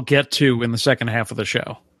we'll get to in the second half of the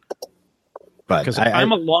show. But because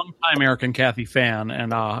I'm a longtime Eric and Kathy fan,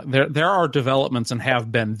 and there are developments and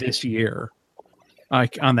have been this year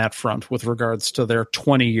on that front with regards to their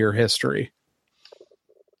 20-year history.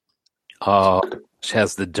 Which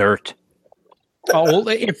has the dirt. Oh, well,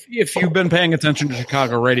 if you've been paying attention to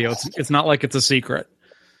Chicago radio, it's not like it's a secret.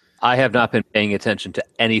 I have not been paying attention to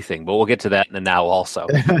anything, but we'll get to that in the now also.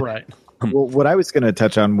 Right. Well, what I was going to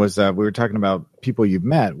touch on was we were talking about people you've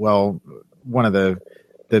met. Well, one of the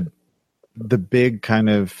big kind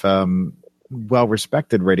of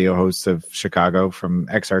well-respected radio hosts of Chicago from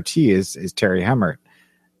XRT is Terry Hemmert.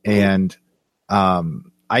 And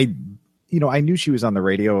I knew she was on the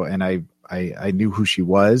radio, and I knew who she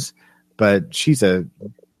was, but she's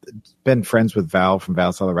been friends with Val from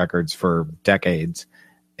Valhalla Records for decades.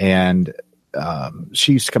 And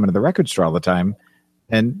she used to come into the record store all the time,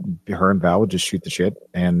 and her and Val would just shoot the shit,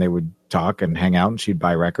 and they would talk and hang out, and she'd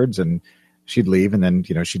buy records, and she'd leave, and then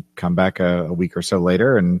she'd come back a week or so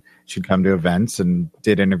later, and she'd come to events and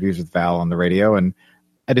did interviews with Val on the radio. And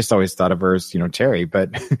I just always thought of her as Terry, but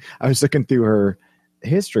I was looking through her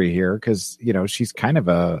history here because she's kind of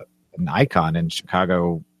an icon in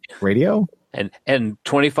Chicago radio. And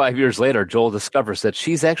 25 years later, Joel discovers that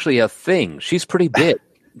she's actually a thing. She's pretty big.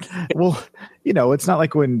 Well, it's not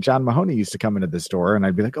like when John Mahoney used to come into the store and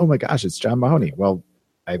I'd be like, "Oh my gosh, it's John Mahoney." Well,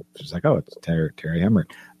 I was like, "Oh, it's Terry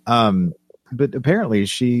Hemmert." But apparently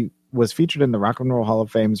she was featured in the Rock and Roll Hall of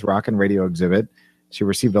Fame's Rock and Radio exhibit. She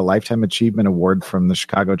received a Lifetime Achievement Award from the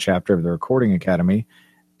Chicago chapter of the Recording Academy.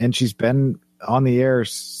 And she's been on the air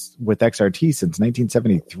with XRT since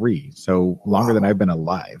 1973. So longer than I've been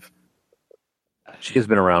alive. She has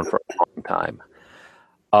been around for a long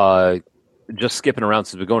time. Just skipping around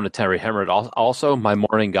since we're going to Terry Hemmert. Also, my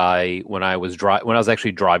morning guy when I was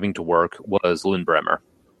actually driving to work was Lynn Bremer.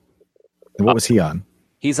 And what was he on?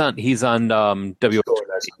 He's on W.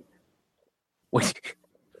 Wait,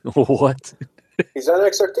 what? He's on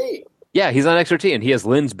XRT. Yeah, he's on XRT, and he has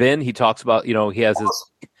Lynn's Bin. He talks about he has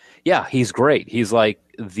his. Yeah, he's great. He's like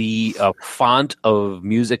the font of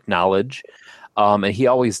music knowledge, and he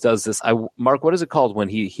always does this. Mark, what is it called when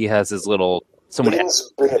he has his little someone?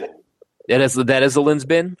 That is the Lynn's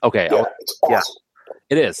Bin? Okay. Yeah, it's awesome. Yeah,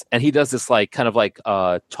 it is. And he does this like kind of like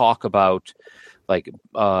talk about like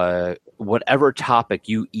whatever topic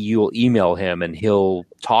you'll email him and he'll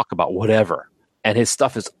talk about whatever. And his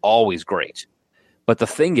stuff is always great. But the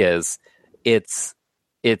thing is, it's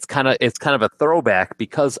kind of a throwback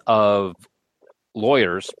because of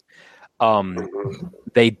lawyers.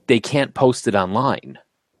 They can't post it online.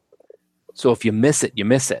 So if you miss it, you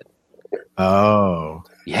miss it. Oh.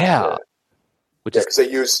 Yeah. Because they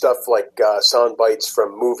use stuff like sound bites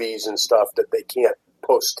from movies and stuff that they can't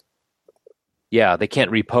post. Yeah, they can't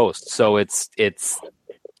repost. So you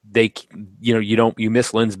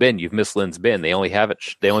miss Lynn's Bin. You've missed Lynn's Bin. They only have it.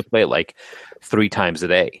 They only play it like 3 times a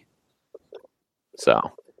day. So,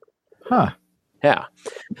 yeah.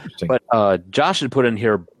 But Josh had put in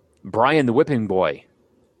here Brian the Whipping Boy.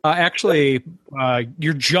 Actually,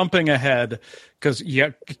 you're jumping ahead because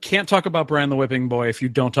you can't talk about Brian the Whipping Boy if you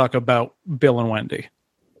don't talk about Bill and Wendy.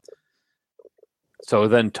 So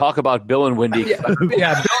then talk about Bill and Wendy.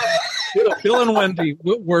 Yeah, Bill and Wendy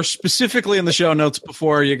were specifically in the show notes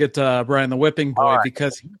before you get to Brian the Whipping Boy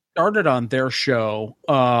because he started on their show.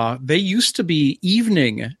 They used to be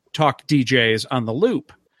evening talk DJs on the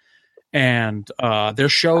Loop, and their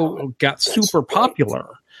show got super popular.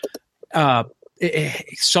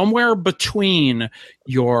 Somewhere between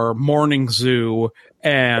your Morning Zoo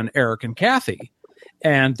and Eric and Kathy.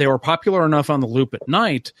 And they were popular enough on the Loop at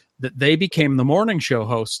night that they became the morning show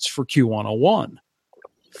hosts for Q101.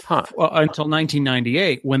 Until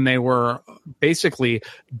 1998, when they were basically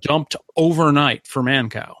dumped overnight for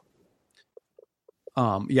Mancow.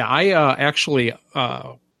 I actually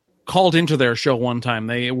called into their show one time.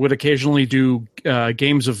 They would occasionally do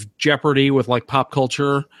games of Jeopardy with like pop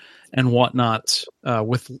culture and whatnot,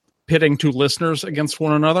 with pitting 2 listeners against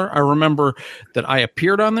one another. I remember that I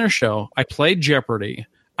appeared on their show. I played Jeopardy.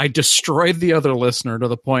 I destroyed the other listener to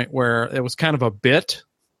the point where it was kind of a bit.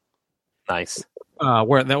 Nice.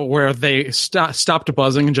 Where they stopped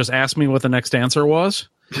buzzing and just asked me what the next answer was.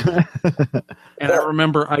 And I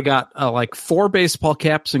remember I got like 4 baseball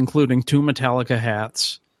caps, including 2 Metallica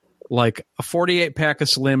hats, like a 48-pack of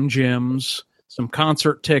Slim Jims, some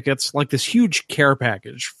concert tickets, like this huge care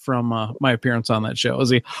package from my appearance on that show. It was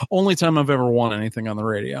the only time I've ever won anything on the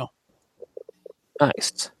radio.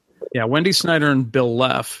 Nice. Yeah, Wendy Snyder and Bill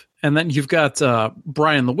Leff. And then you've got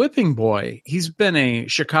Brian the Whipping Boy. He's been a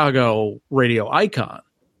Chicago radio icon.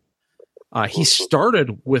 He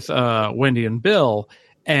started with Wendy and Bill,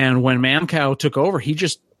 and when Mancow took over, he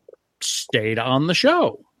just stayed on the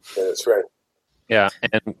show. Yeah, that's right. Yeah,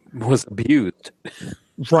 and was abused.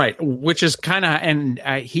 Right, which is kind of, and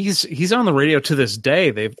he's on the radio to this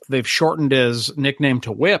day. They've shortened his nickname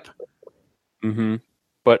to Whip. Mm-hmm.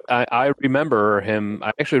 But I remember him.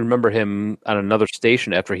 I actually remember him on another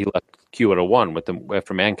station after he left Q101 with them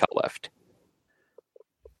after Mancow left.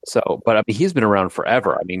 So, but I mean, he's been around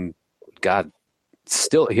forever. I mean, God,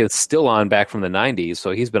 he's still on back from the 90s.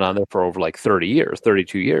 So he's been on there for over like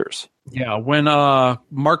 32 years. Yeah, when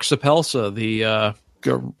Mark Sapelsa, the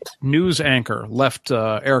news anchor, left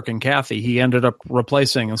Eric and Kathy, he ended up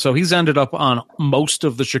replacing, and so he's ended up on most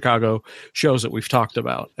of the Chicago shows that we've talked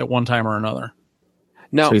about at one time or another.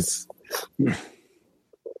 No, so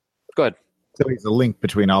good. So he's a link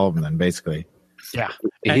between all of them, then, basically. Yeah,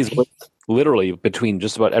 he's literally between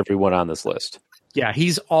just about everyone on this list. Yeah,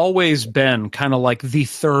 he's always been kind of like the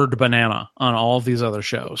third banana on all of these other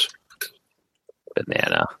shows.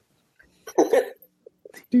 Banana.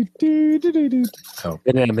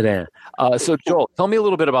 Banana. So Joel, tell me a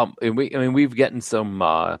little bit about. We've gotten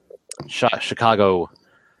some Chicago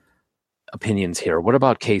opinions here. What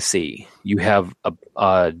about KC? You have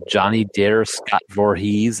Johnny Dare, Scott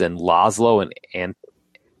Voorhees, and Laszlo, and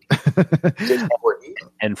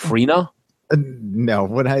Freena. No,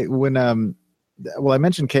 I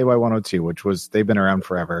mentioned KY102, which was they've been around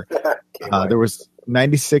forever. There was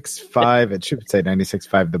 96.5. It should say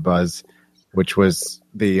 96.5 The Buzz, which was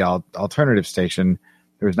the alternative station.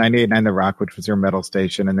 There was 98.9 The Rock, which was your metal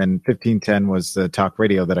station, and then 1510 was the talk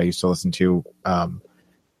radio that I used to listen to.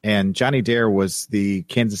 And Johnny Dare was the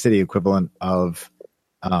Kansas City equivalent of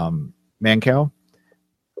Mancow.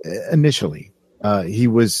 Initially, he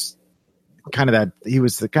was kind of that. He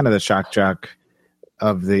was the shock jock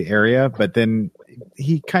of the area, but then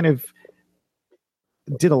he kind of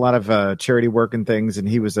did a lot of charity work and things, and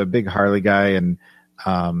he was a big Harley guy, and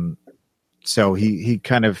so he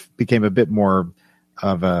kind of became a bit more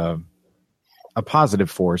of a positive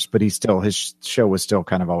force, but his show was still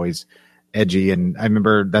kind of always edgy. And I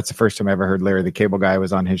remember that's the first time I ever heard Larry the Cable Guy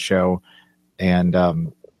was on his show, and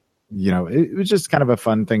it was just kind of a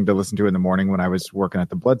fun thing to listen to in the morning when I was working at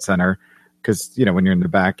the Blood Center. because when you're in the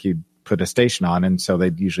back, you put a station on, and so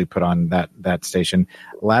they'd usually put on that station.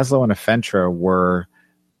 Laszlo and Afentra were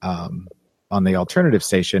on the alternative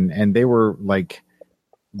station, and they were like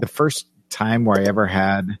the first time where I ever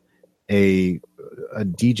had a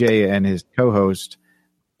DJ and his co-host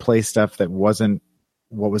play stuff that wasn't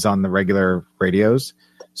what was on the regular radios.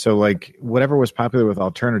 So like whatever was popular with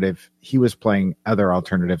alternative, he was playing other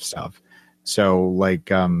alternative stuff. So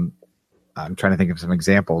like I'm trying to think of some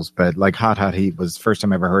examples, but like Hot Hot Heat was the first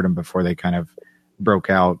time I ever heard him before they kind of broke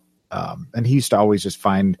out. And he used to always just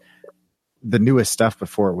find the newest stuff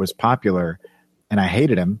before it was popular. And I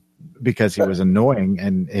hated him because he was annoying,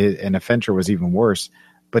 and Afentra was even worse,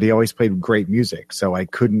 but he always played great music. So I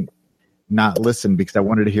couldn't not listen because I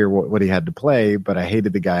wanted to hear what he had to play, but I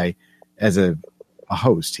hated the guy as a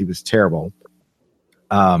host. He was terrible.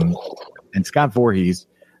 And Scott Voorhees,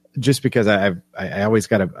 just because I always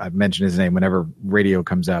got to mention his name whenever radio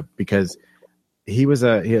comes up, because he was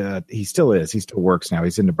he still is. He still works now.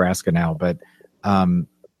 He's in Nebraska now, but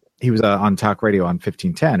he was on talk radio on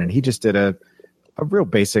 1510, and he just did a real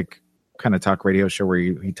basic kind of talk radio show where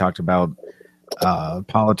he talked about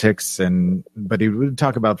politics, but he would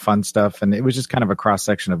talk about fun stuff, and it was just kind of a cross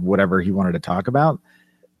section of whatever he wanted to talk about.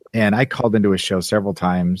 And I called into his show several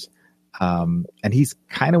times, and he's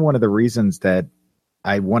kind of one of the reasons that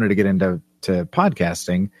I wanted to get into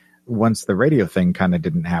podcasting once the radio thing kind of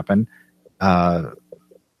didn't happen,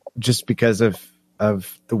 just because of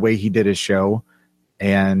the way he did his show.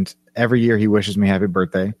 And every year he wishes me happy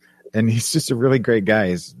birthday, and he's just a really great guy.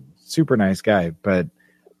 He's a super nice guy, but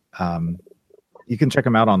you can check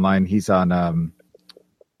him out online. He's on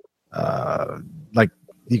like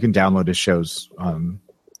you can download his shows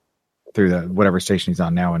through the whatever station he's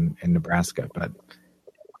on now in Nebraska. But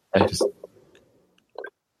I just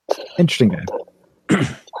interesting guy.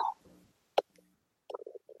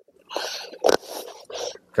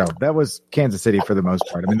 So that was Kansas City for the most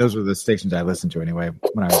part. I mean, those were the stations I listened to anyway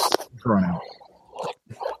when I was growing up.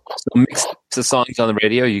 So mix the songs on the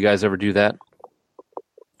radio. You guys ever do that?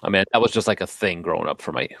 I mean, that was just like a thing growing up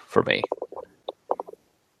for me.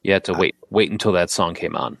 You had to wait until that song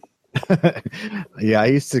came on. Yeah, I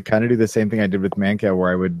used to kind of do the same thing I did with Mancow,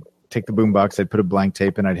 where I would take the boombox, I'd put a blank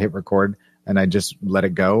tape, and I'd hit record, and I'd just let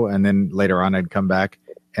it go. And then later on, I'd come back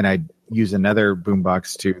and I'd use another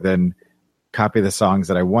boombox to then copy the songs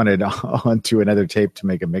that I wanted onto another tape to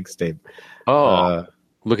make a mixtape. Oh,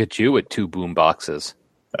 look at you with two boomboxes.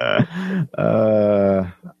 Yeah,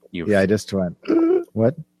 I just went,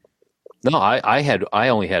 what? No, I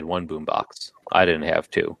only had one boombox. I didn't have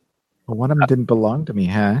two. Well, one of them didn't belong to me,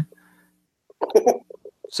 huh?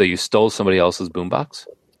 So you stole somebody else's boombox?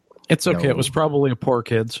 It's okay. No. It was probably a poor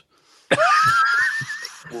kid's.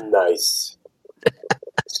 Nice.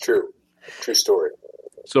 It's true. True story.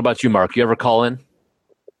 So about you, Mark? You ever call in?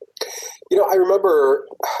 I remember,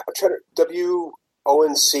 I'm trying to,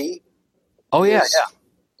 WONC? Oh, yeah.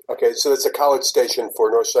 Okay, so that's a college station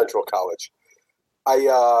for North Central College.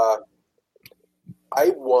 I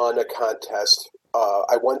won a contest.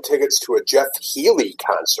 I won tickets to a Jeff Healey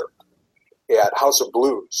concert at House of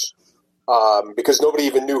Blues because nobody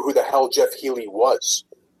even knew who the hell Jeff Healey was.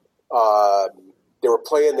 They were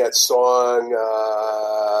playing that song,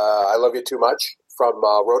 I Love You Too Much, from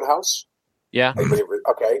Roadhouse. Yeah.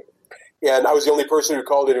 Okay. And I was the only person who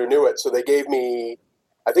called in who knew it, so they gave me,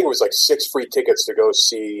 I think it was like 6 free tickets to go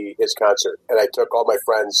see his concert. And I took all my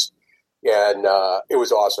friends, and it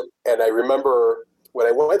was awesome. And I remember when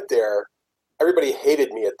I went there, everybody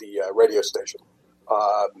hated me at the radio station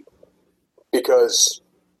because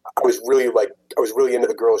I was really into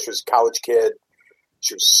the girl. She was a college kid.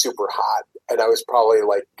 She was super hot. And I was probably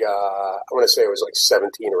like, I want to say I was like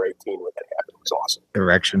 17 or 18 when that happened. It was awesome.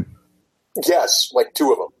 Erection. Yes, like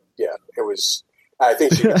 2 of them. Yeah, it was. I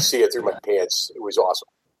think you could see it through my pants. It was awesome.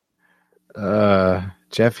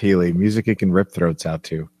 Jeff Healey, music he can rip throats out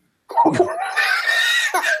to.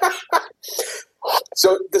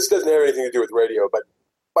 So this doesn't have anything to do with radio, but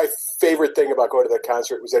my favorite thing about going to that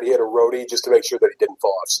concert was that he had a roadie just to make sure that he didn't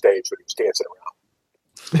fall off stage when he was dancing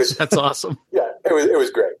around. That's awesome. Yeah, it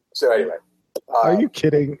was great. So anyway. Are you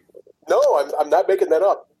kidding? No, I'm not making that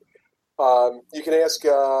up. You can ask,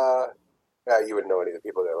 you wouldn't know any of the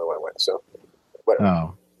people that went, so whatever.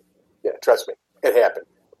 Oh. Yeah, trust me. It happened.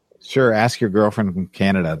 Sure, ask your girlfriend from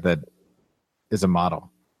Canada that is a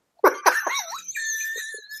model.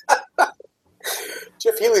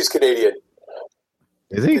 Jeff Healey's Canadian.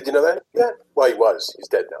 Is he? Did you know that? Yeah. Well, he was. He's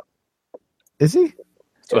dead now. Is he?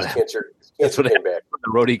 Cancer came back.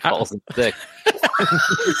 The roadie calls him sick.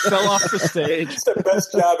 Fell off the stage. It's the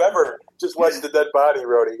best job ever. Just watch the dead body,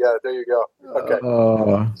 roadie. Yeah, there you go. Okay.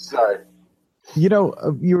 Sorry. You know,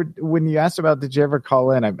 when you asked about did you ever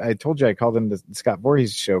call in, I told you I called into Scott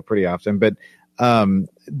Voorhees' show pretty often, but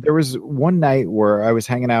there was one night where I was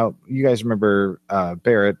hanging out. You guys remember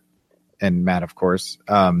Barrett and Matt, of course.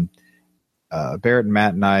 Barrett and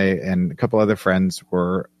Matt and I and a couple other friends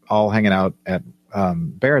were all hanging out at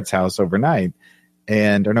Barrett's house overnight,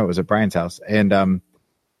 it was at Brian's house, and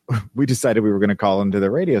we decided we were going to call into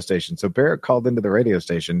the radio station. So Barrett called into the radio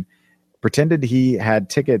station, pretended he had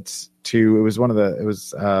tickets to, what was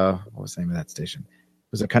the name of that station?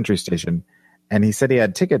 It was a country station. And he said he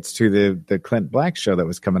had tickets to the Clint Black show that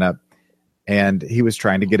was coming up, and he was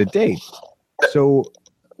trying to get a date. So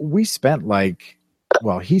he spent like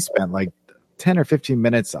 10 or 15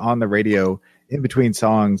 minutes on the radio in between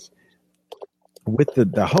songs with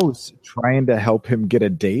the host trying to help him get a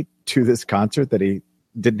date to this concert that he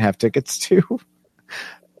didn't have tickets to.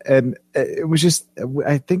 And it was just,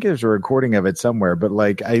 I think there's a recording of it somewhere, but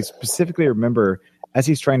like I specifically remember as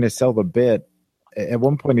he's trying to sell the bit, at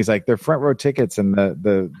one point he's like, they're front row tickets, and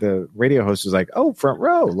the radio host was like, oh, front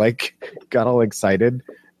row, like got all excited.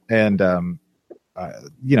 And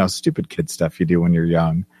stupid kid stuff you do when you're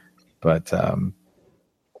young. But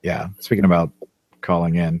yeah, speaking about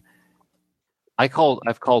calling in, I've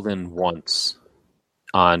called in once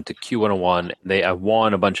on to Q101. I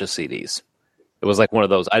won a bunch of CDs. It was like one of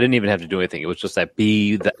those. I didn't even have to do anything. It was just that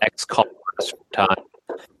be the X call time.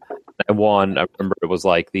 I won. I remember it was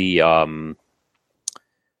like the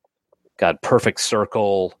Perfect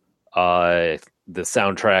Circle, the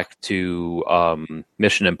soundtrack to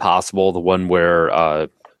Mission Impossible, the one where what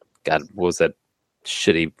was that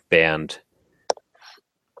shitty band?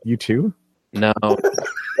 U2? No.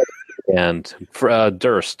 And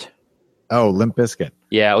Durst. Oh, Limp Bizkit.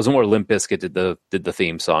 Yeah, it was more Limp Bizkit did the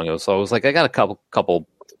theme song. So I was like, I got a couple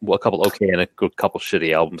okay and a couple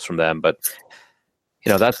shitty albums from them, but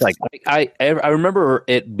that's like I remember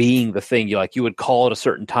it being the thing. You would call at a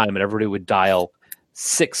certain time and everybody would dial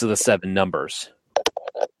 6 of the 7 numbers,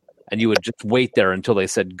 and you would just wait there until they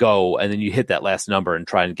said go, and then you hit that last number and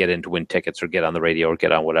try and get in to win tickets or get on the radio or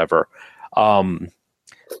get on whatever.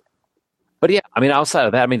 But yeah, outside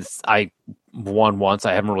of that, I won once.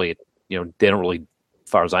 I haven't really, they don't really, as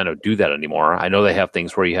far as I know, do that anymore. I know they have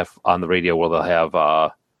things where you have on the radio where they'll have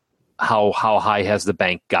how high has the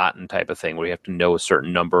bank gotten type of thing, where you have to know a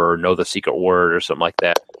certain number or know the secret word or something like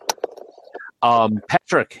that.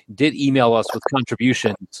 Patrick did email us with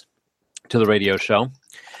contributions to the radio show.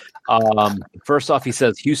 First off, he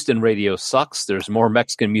says Houston radio sucks. There's more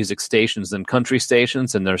Mexican music stations than country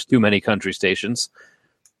stations, and there's too many country stations.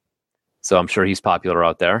 So I'm sure he's popular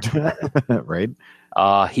out there. Right.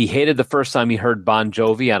 He hated the first time he heard Bon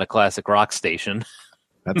Jovi on a classic rock station.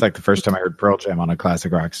 That's like the first time I heard Pearl Jam on a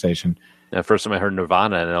classic rock station. The first time I heard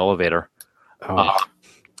Nirvana in an elevator. Oh.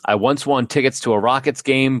 I once won tickets to a Rockets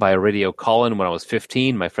game by a radio call-in when I was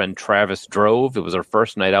 15. My friend Travis drove. It was our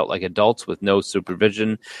first night out like adults with no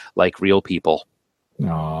supervision, like real people.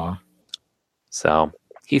 Aw. So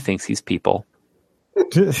he thinks he's people.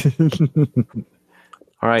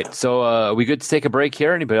 All right, so are we good to take a break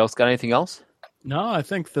here? Anybody else got anything else? No, I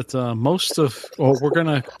think that most of what we're going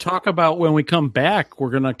to talk about when we come back,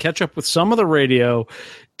 we're going to catch up with some of the radio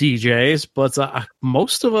DJs, but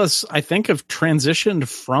most of us, I think, have transitioned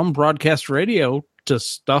from broadcast radio to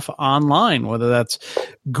stuff online, whether that's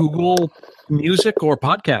Google Music or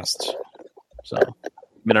podcasts. So,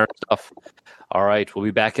 our stuff. All right, we'll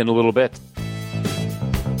be back in a little bit.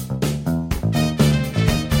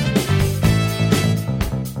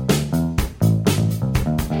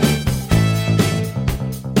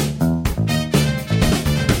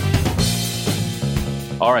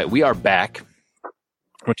 All right, we are back.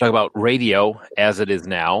 We're talking about radio as it is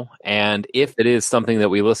now, and if it is something that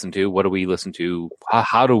we listen to, what do we listen to?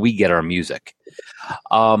 How do we get our music?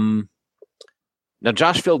 Now,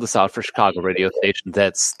 Josh filled this out for Chicago radio stations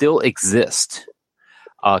that still exist.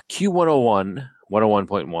 Q101,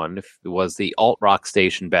 101.1 was the alt rock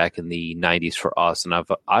station back in the 90s for us, and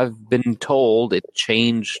I've been told it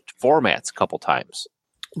changed formats a couple times.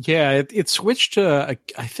 Yeah, it switched to,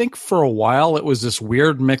 I think for a while it was this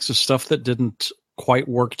weird mix of stuff that didn't quite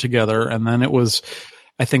work together, and then it was,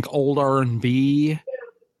 I think, old R&B,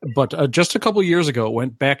 but just a couple years ago it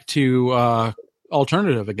went back to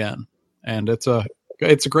alternative again, and it's a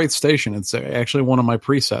great station. It's actually one of my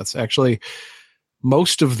presets. Actually,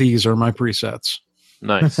 most of these are my presets.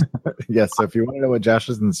 Nice. Yes, so if you want to know what Josh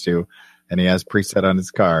listens to, and he has preset on his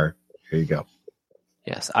car, here you go.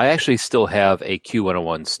 Yes, I actually still have a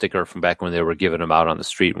Q101 sticker from back when they were giving them out on the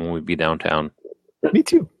street when we'd be downtown. Me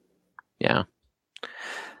too. Yeah.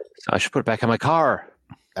 So I should put it back in my car.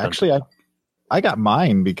 Actually, I got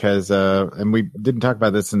mine because, and we didn't talk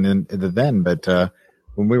about this in the then, but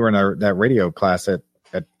when we were in that radio class at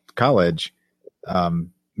college,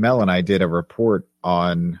 Mel and I did a report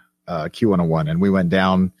on Q101, and we went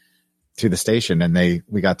down to the station, and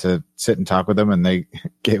we got to sit and talk with them, and they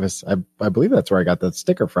gave us, I believe that's where I got that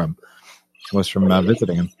sticker from. It was from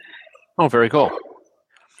visiting them. Oh, very cool.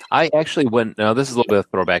 I actually went, now this is a little bit of a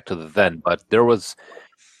throwback to the then, but there was,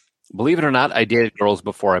 believe it or not, I dated girls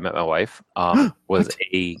before I met my wife. Was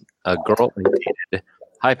a girl I dated.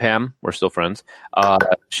 Hi, Pam. We're still friends.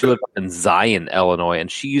 She lived in Zion, Illinois,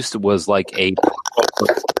 and she was like a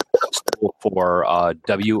school for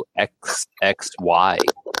WXXY.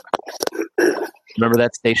 Remember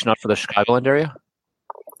that station out for the Chicagoland area?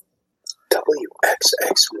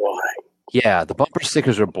 WXXY. Yeah, the bumper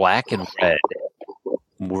stickers were black and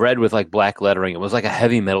red with like black lettering. It was like a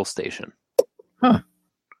heavy metal station. Huh.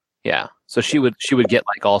 Yeah, so she would get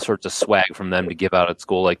like all sorts of swag from them to give out at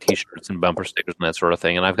school, like T-shirts and bumper stickers and that sort of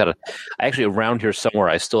thing. And I actually around here somewhere,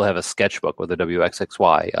 I still have a sketchbook with a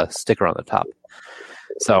WXXY sticker on the top.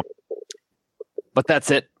 So, but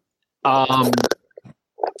that's it. So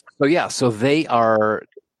yeah, so they are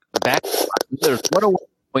back. There's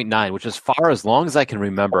 101.9, which as far as long as I can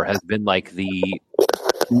remember has been like the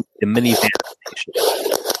minivan station.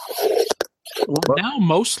 Well, now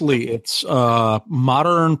mostly it's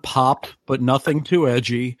modern pop, but nothing too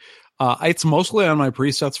edgy. It's mostly on my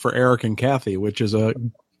presets for Eric and Kathy, which is a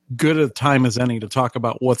good a time as any to talk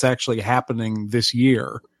about what's actually happening this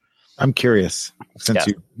year. I'm curious, since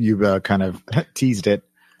you've kind of teased it.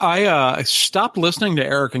 I stopped listening to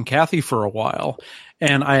Eric and Kathy for a while,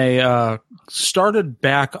 and I started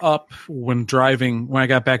back up when I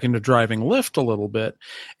got back into driving Lyft a little bit,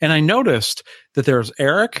 and I noticed that there's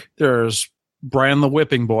Eric, there's Brian the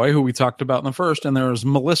Whipping Boy, who we talked about in the first, and there's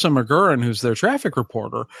Melissa McGurran, who's their traffic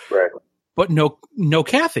reporter. Right. But no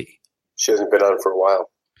Kathy. She hasn't been on for a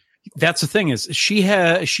while. That's the thing is she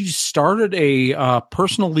started a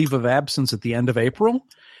personal leave of absence at the end of April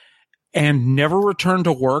and never returned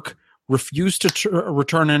to work, refused to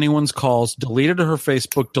return anyone's calls, deleted her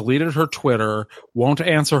Facebook, deleted her Twitter, won't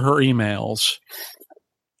answer her emails.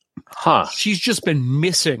 Huh. She's just been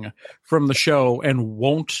missing from the show and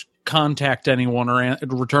won't contact anyone or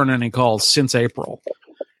return any calls since April.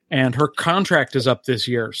 And her contract is up this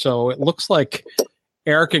year. So it looks like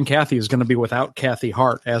Eric and Kathy is going to be without Kathy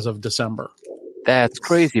Hart as of December. That's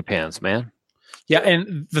crazy pants, man. Yeah,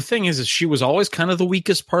 and the thing is she was always kind of the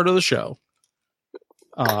weakest part of the show.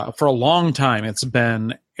 For a long time, it's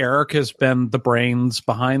been Eric has been the brains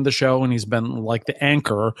behind the show, and he's been like the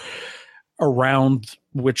anchor around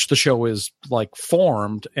which the show is like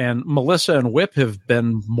formed. And Melissa and Whip have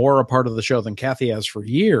been more a part of the show than Kathy has for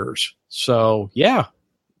years. So, yeah.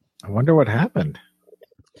 I wonder what happened.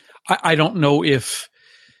 I don't know if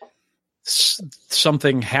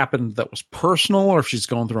something happened that was personal, or if she's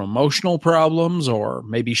going through emotional problems, or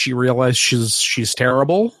maybe she realized she's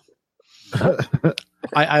terrible.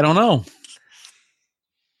 I don't know.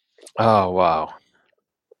 Oh, wow.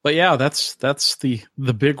 But yeah, that's the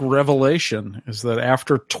big revelation is that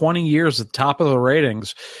after 20 years at top of the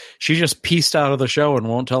ratings, she just pieced out of the show and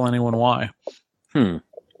won't tell anyone why.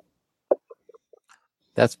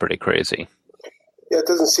 That's pretty crazy. Yeah, it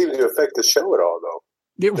doesn't seem to affect the show at all, though.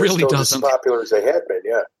 It They're really still doesn't. As popular as they had been,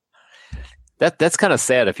 yeah. That's kind of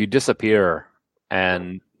sad if you disappear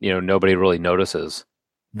and nobody really notices.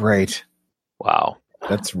 Right. Wow.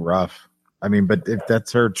 That's rough. I mean, but if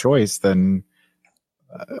that's her choice, then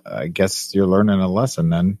I guess you're learning a lesson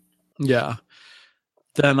then. Yeah.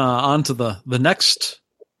 Then on to the next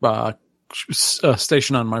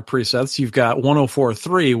station on my presets. You've got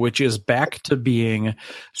 104.3, which is back to being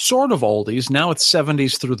sort of oldies. Now it's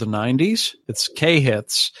 70s through the 90s. It's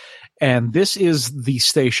K-Hits. And this is the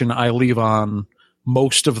station I leave on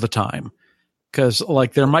most of the time. Because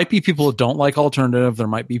there might be people that don't like alternative. There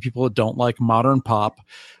might be people that don't like modern pop.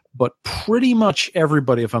 But pretty much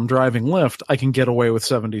everybody, if I'm driving Lyft, I can get away with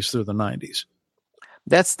 70s through the 90s.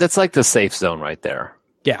 That's like the safe zone right there.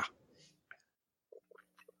 Yeah.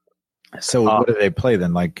 So what do they play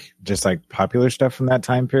then? Just popular stuff from that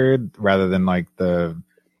time period rather than the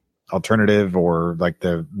alternative or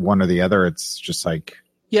the one or the other? It's just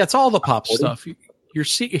yeah, it's all the pop stuff. You're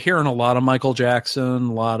hearing a lot of Michael Jackson,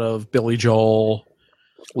 a lot of Billy Joel.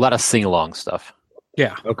 A lot of sing-along stuff.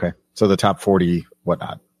 Yeah. Okay. So the top 40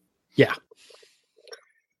 whatnot. Yeah.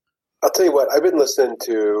 I'll tell you what, I've been listening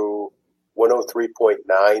to 103.9,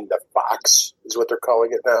 the Fox is what they're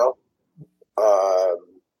calling it now.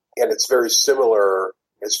 And it's very similar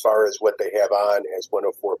as far as what they have on as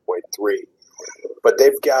 104.3. But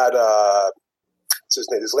they've got what's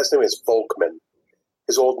his name? His last name is Volkman.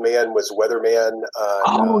 His old man was Weatherman.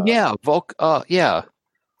 Yeah.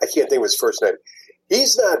 I can't think of his first name.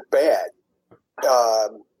 He's not bad.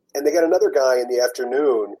 And they got another guy in the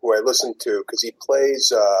afternoon who I listen to because he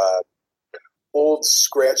plays old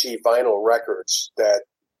scratchy vinyl records that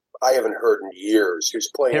I haven't heard in years. He was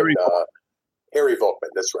playing Harry Volkman.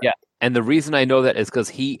 That's right. Yeah, and the reason I know that is because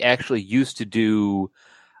he actually used to do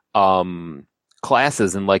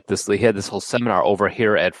classes and like this. He had this whole seminar over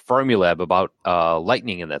here at Fermilab about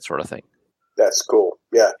lightning and that sort of thing. That's cool.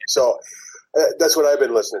 Yeah. So that's what I've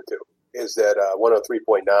been listening to. Is that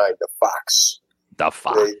 103.9 the Fox? The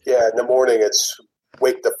Fox. In the morning it's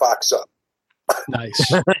Wake the Fox Up.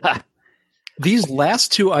 Nice. These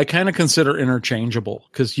last two I kind of consider interchangeable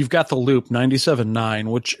because you've got the Loop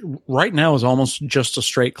 97.9, which right now is almost just a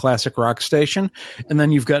straight classic rock station. And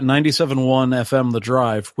then you've got 97.1 FM The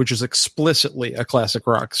Drive, which is explicitly a classic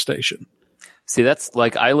rock station. See, that's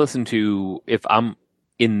like I listen to, if I'm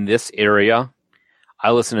in this area,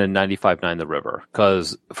 I listen to 95.9 The River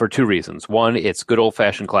because for two reasons. One, it's good old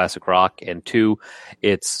fashioned classic rock. And two,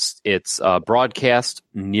 it's broadcast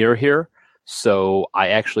near here. So I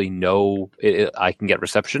actually know I can get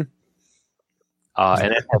reception.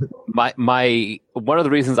 And my one of the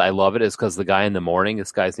reasons I love it is because the guy in the morning,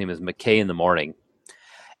 this guy's name is McKay in the Morning,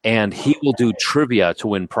 and he will do trivia to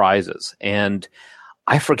win prizes. And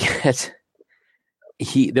I forget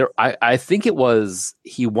I think it was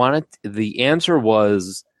the answer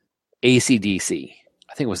was AC/DC.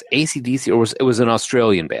 I think it was AC/DC, or it was an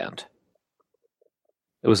Australian band.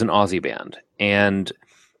 It was an Aussie band, and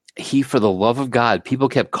he, for the love of God, people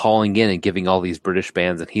kept calling in and giving all these British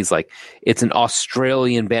bands, and he's like, it's an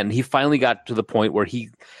Australian band. And he finally got to the point where he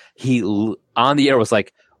on the air was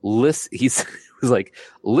like, listen,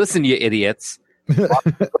 listen, you idiots.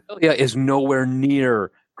 Australia is nowhere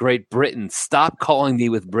near Great Britain. Stop calling me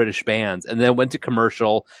with British bands. And then went to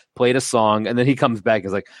commercial, played a song, and then he comes back and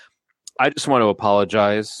is like, I just want to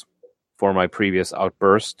apologize for my previous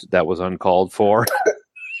outburst that was uncalled for.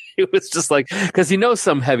 It was just like, because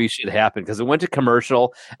some heavy shit happened because it went to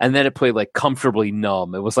commercial and then it played like Comfortably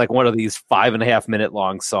Numb. It was like one of these 5.5 minute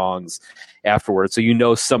long songs afterwards.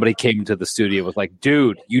 So somebody came into the studio and was like,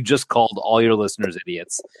 dude, you just called all your listeners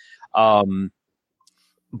idiots. But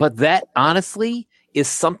that honestly is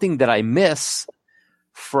something that I miss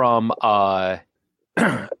from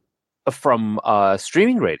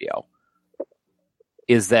streaming radio.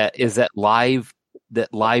 Is that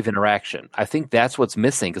live interaction. I think that's what's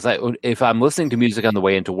missing because if I'm listening to music on the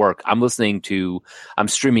way into work, I'm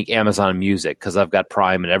streaming Amazon Music because I've got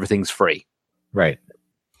Prime and everything's free. Right.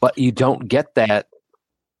 But you don't get that,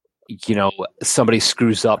 somebody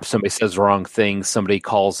screws up, somebody says the wrong thing, somebody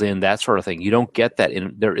calls in, that sort of thing. You don't get that.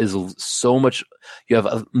 There is so much, you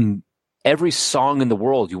have every song in the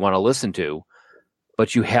world you want to listen to,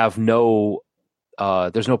 but you have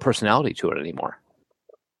there's no personality to it anymore.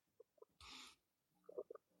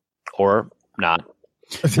 Or not.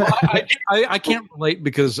 Well, I can't relate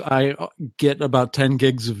because I get about 10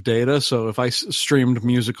 gigs of data. So if I streamed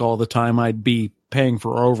music all the time, I'd be paying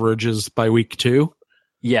for overages by week 2.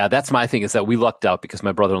 Yeah, that's my thing is that we lucked out because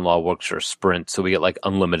my brother-in-law works for Sprint. So we get like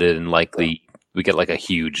unlimited and we get like a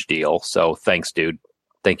huge deal. So thanks, dude.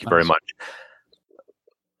 Thank you very much.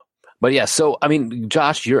 But yeah, so I mean,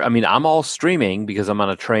 Josh, I'm all streaming because I'm on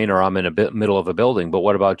a train or I'm in a middle of a building. But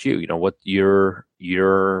what about you? What you're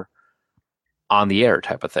on the air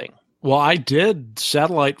type of thing? Well, I did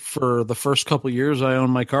satellite for the first couple of years I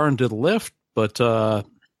owned my car and did Lyft, but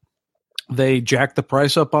they jacked the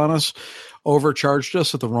price up on us, overcharged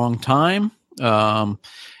us at the wrong time.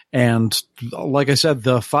 And like I said,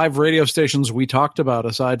 the 5 radio stations we talked about,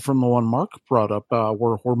 aside from the one Mark brought up,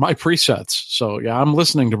 were my presets. So yeah, I'm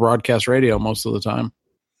listening to broadcast radio most of the time.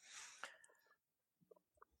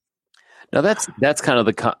 Now that's kind of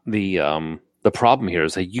the problem here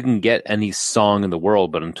is that you can get any song in the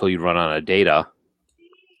world, but until you run out of data,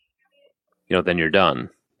 then you're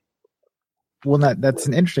done. Well, that's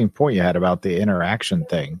an interesting point you had about the interaction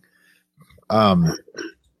thing.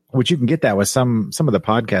 Which you can get that with some of the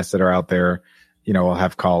podcasts that are out there, will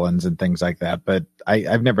have call-ins and things like that. But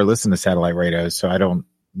I've never listened to satellite radios, so I don't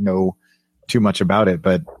know too much about it.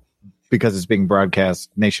 But because it's being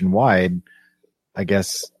broadcast nationwide, I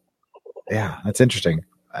guess, yeah, that's interesting.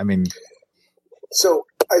 I mean, so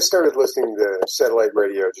I started listening to satellite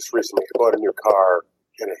radio just recently. I bought a new car,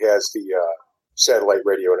 and it has the satellite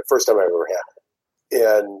radio, and the first time I ever had it.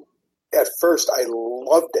 And at first, I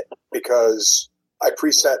loved it because I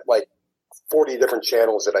preset like 40 different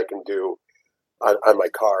channels that I can do on my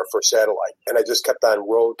car for satellite. And I just kept on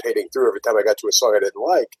rotating through. Every time I got to a song I didn't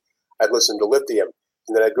like, I'd listen to Lithium.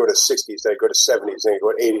 And then I'd go to 60s, then I'd go to 70s, then I'd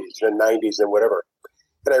go to 80s, then 90s, and whatever.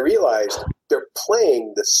 And I realized they're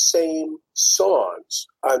playing the same songs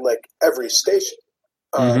on like every station.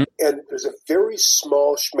 And there's a very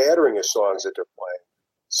small smattering of songs that they're playing.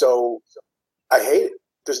 So I hate it.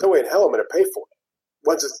 There's no way in hell I'm going to pay for it.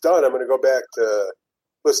 Once it's done, I'm going to go back to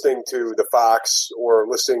listening to the Fox or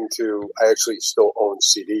listening to, I actually still own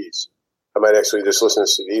CDs. I might actually just listen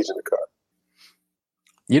to CDs in the car.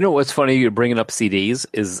 You know what's funny, you're bringing up CDs,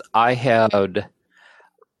 is I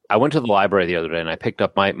went to the library the other day and I picked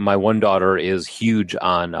up, my one daughter is huge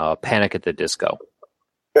on Panic at the Disco.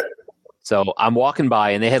 So I'm walking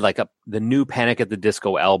by and they had like the new Panic at the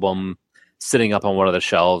Disco album sitting up on one of the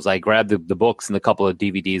shelves. I grabbed the books and a couple of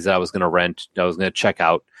DVDs that I was going to rent, I was going to check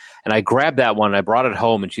out. And I grabbed that one and I brought it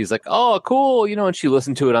home and she's like, oh, cool. And she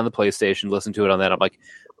listened to it on the PlayStation, listened to it on that. I'm like,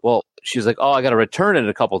 well, she's like, oh, I got to return it in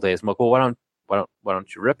a couple of days. I'm like, well, why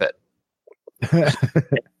don't you rip it?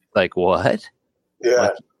 Like, what? Yeah.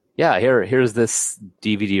 Like, yeah, here's this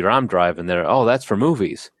DVD-ROM drive and there. Oh, that's for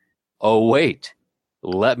movies. Oh, wait.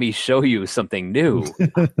 Let me show you something new.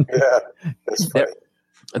 Yeah, that's funny.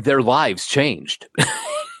 Their lives changed.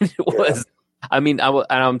 It was. Yeah. I mean,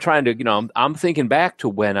 I'm trying to, I'm thinking back to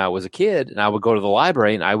when I was a kid and I would go to the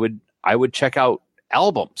library and I would check out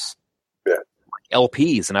albums,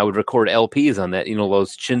 LPs, and I would record LPs on that.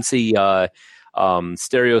 Those chintzy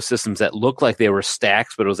stereo systems that looked like they were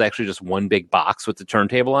stacks, but it was actually just one big box with the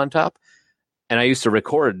turntable on top. And I used to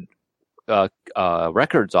record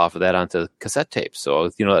records off of that onto cassette tapes. So,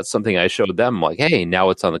 that's something I showed them, like, hey, now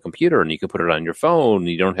it's on the computer and you can put it on your phone. And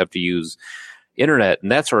you don't have to use internet and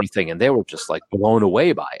that sort of thing. And they were just like blown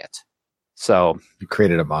away by it. So you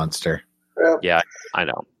created a monster. Well, yeah, I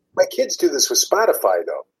know. My kids do this with Spotify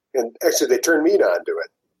though. And actually they turned me on to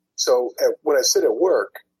it. So when I sit at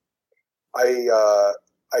work, I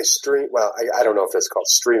stream, well, I don't know if that's called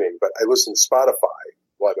streaming, but I listen to Spotify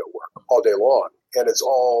while I'm at work all day long. And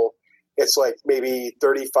it's like maybe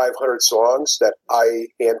 3,500 songs that I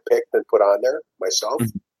handpicked and put on there myself.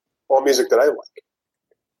 Mm-hmm. All music that I like.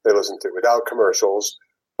 They listen to without commercials,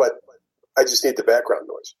 but I just need the background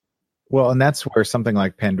noise. Well, and that's where something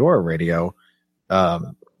like Pandora Radio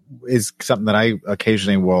is something that I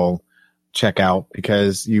occasionally will check out,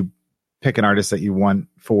 because you pick an artist that you want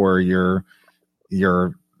for your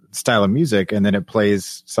style of music, and then it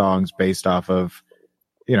plays songs based off of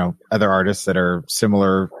other artists that are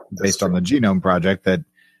similar based on the Genome Project that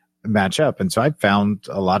match up. And so I found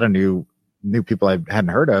a lot of new people I hadn't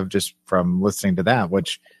heard of just from listening to that,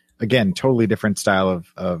 which again, totally different style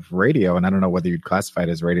of radio. And I don't know whether you'd classify it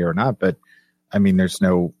as radio or not, but I mean, there's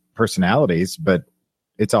no personalities, but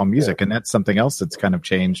it's all music. Yeah. And that's something else that's kind of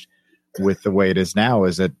changed with the way it is now,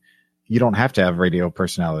 is that you don't have to have radio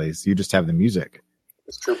personalities. You just have the music.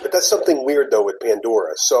 It's true. But that's something weird though with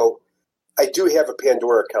Pandora. So I do have a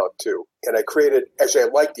Pandora account too. And I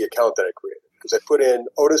like the account that I created because I put in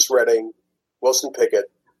Otis Redding, Wilson Pickett,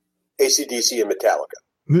 AC/DC, and Metallica.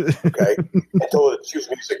 Okay. And told it to choose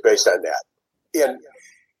music based on that. And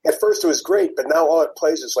at first it was great, but now all it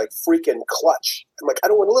plays is like freaking Clutch. I'm like, I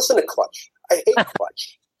don't want to listen to Clutch. I hate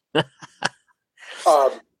Clutch.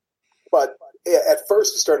 But at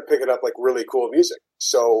first it started picking up like really cool music.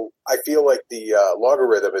 So I feel like the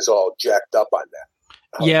logarithm is all jacked up on that.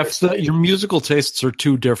 Yeah, if your musical tastes are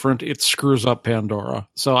too different, it screws up Pandora.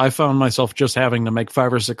 So I found myself just having to make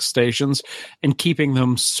 5 or 6 stations and keeping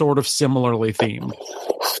them sort of similarly themed.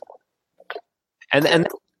 And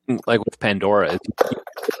like with Pandora,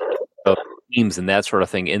 themes and that sort of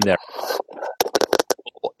thing in there,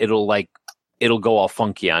 it'll go all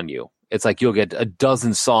funky on you. It's like you'll get a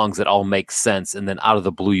dozen songs that all make sense, and then out of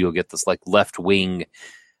the blue you'll get this like left wing.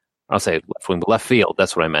 I'll say left wing, but left field.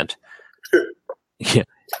 That's what I meant. Yeah,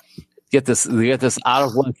 get this out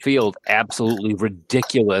of left field, absolutely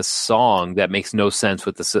ridiculous song that makes no sense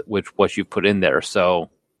with what you put in there.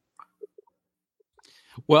 So,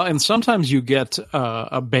 well, and sometimes you get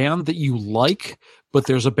a band that you like, but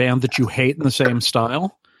there's a band that you hate in the same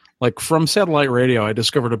style. Like from satellite radio, I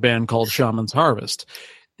discovered a band called Shaman's Harvest.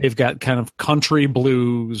 They've got kind of country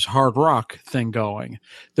blues, hard rock thing going.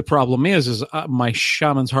 The problem is my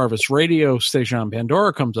Shaman's Harvest radio station on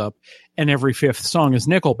Pandora comes up, and every 5th song is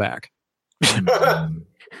Nickelback.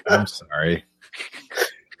 I'm sorry.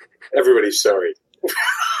 Everybody's sorry.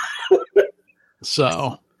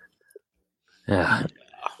 So, yeah.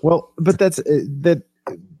 Well, but that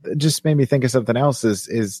just made me think of something else.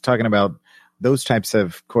 Is talking about those types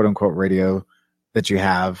of quote unquote radio that you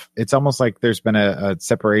have. It's almost like there's been a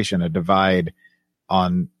separation, a divide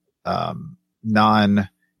on non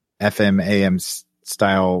FM AM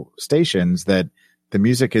style stations that the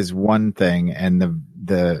music is one thing and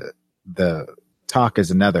the talk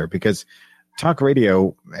is another, because talk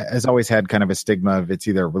radio has always had kind of a stigma of it's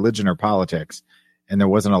either religion or politics. And there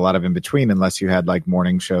wasn't a lot of in between unless you had like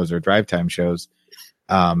morning shows or drive time shows.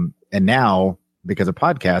 And now, because of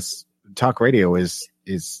podcasts, talk radio is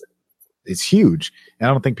huge. And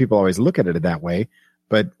I don't think people always look at it that way,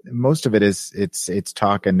 but most of it is it's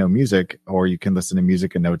talk and no music, or you can listen to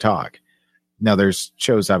music and no talk. Now there's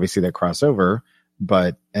shows obviously that cross over,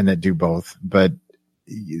 and that do both, but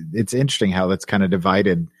it's interesting how that's kind of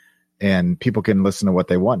divided, and people can listen to what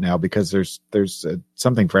they want now because there's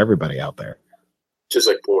something for everybody out there. Just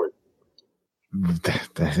like porn.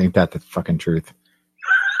 I think that's the fucking truth.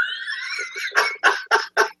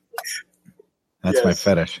 That's yes. My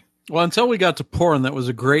fetish. Well, until we got to porn, that was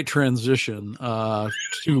a great transition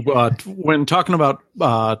to when talking about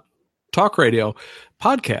talk radio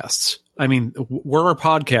podcasts. I mean, we're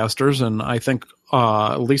podcasters, and I think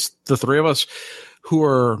at least the three of us who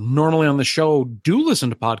are normally on the show do listen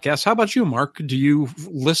to podcasts. How about you, Mark? Do you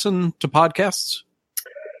listen to podcasts?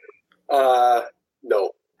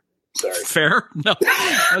 No. Sorry. Fair? No.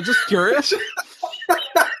 I was just curious.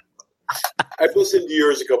 I've listened to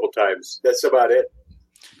yours a couple times. That's about it.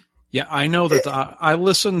 Yeah, I know that I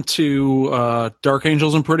listen to Dark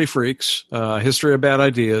Angels and Pretty Freaks, History of Bad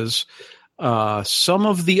Ideas, some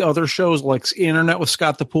of the other shows like Internet with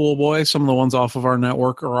Scott the Pool Boy, some of the ones off of our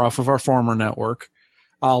network or off of our former network.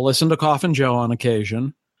 I'll listen to Coffin Joe on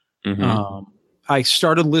occasion. Mm-hmm. I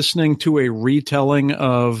started listening to a retelling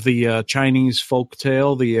of the Chinese folk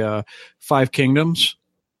tale, the Five Kingdoms.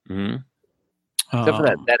 Mm-hmm. Except for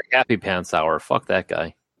that Happy Pants Hour. Fuck that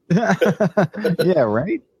guy. Yeah,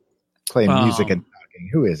 right? Playing music and talking.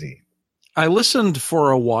 Who is he? I listened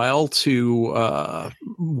for a while to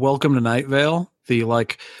Welcome to Night Vale,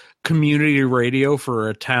 the community radio for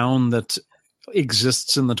a town that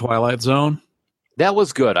exists in the Twilight Zone. That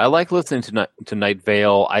was good. I like listening to Night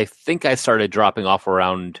Vale. I think I started dropping off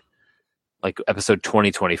around episode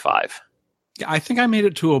 2025. Yeah, I think I made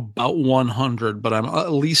it to about 100, but I'm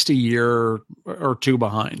at least a year or two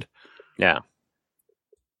behind. Yeah.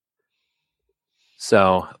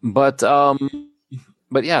 So, but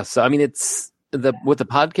yeah, so I mean, it's with the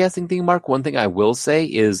podcasting thing, Mark, one thing I will say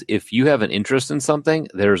is if you have an interest in something,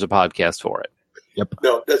 there's a podcast for it. Yep.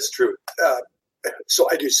 No, that's true. So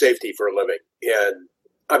I do safety for a living, and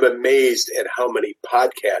I'm amazed at how many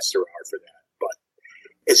podcasts there are for that, but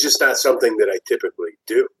it's just not something that I typically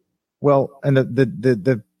do. Well, and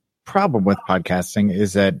the problem with podcasting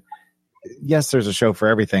is that, yes, there's a show for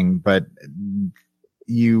everything, but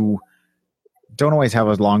you don't always have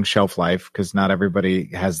a long shelf life because not everybody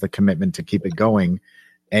has the commitment to keep it going.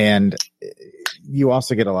 And you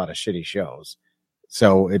also get a lot of shitty shows.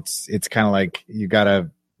 So it's kind of like you got to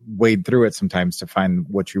wade through it sometimes to find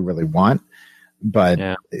what you really want. But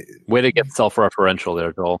yeah. Way to get self-referential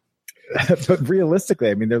there, Joel. But realistically,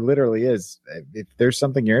 I mean, there literally is. If there's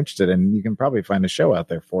something you're interested in, you can probably find a show out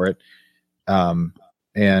there for it.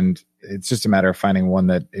 And it's just a matter of finding one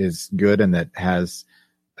that is good and that has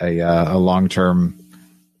a long-term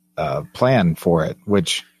plan for it,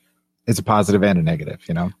 which is a positive and a negative,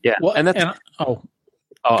 you know? Yeah. Well, and that's, I was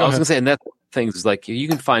going to say, and that things is you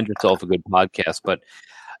can find yourself a good podcast, but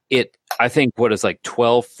I think what is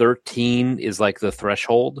 12, 13 is the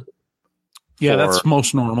threshold. Yeah, that's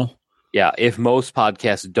most normal. Yeah. If most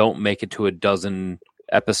podcasts don't make it to a dozen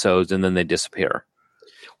episodes and then they disappear.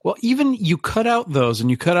 Well, even you cut out those and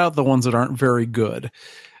you cut out the ones that aren't very good.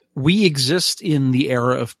 We exist in the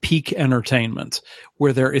era of peak entertainment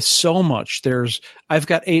where there is so much. I've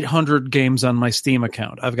got 800 games on my Steam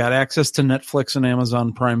account. I've got access to Netflix and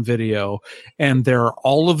Amazon Prime Video. And there are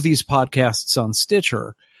all of these podcasts on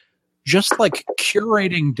Stitcher. Just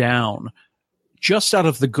curating down just out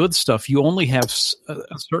of the good stuff, you only have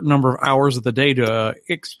a certain number of hours of the day to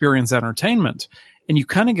experience entertainment. And you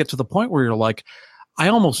kind of get to the point where you're like, I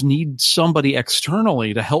almost need somebody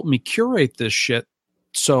externally to help me curate this shit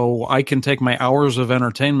so I can take my hours of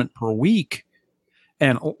entertainment per week.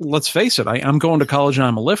 And let's face it, I'm going to college and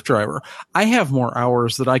I'm a Lyft driver. I have more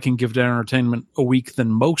hours that I can give to entertainment a week than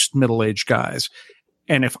most middle-aged guys.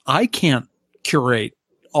 And if I can't curate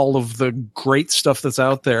all of the great stuff that's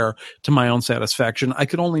out there to my own satisfaction, I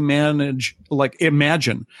could only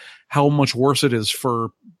imagine how much worse it is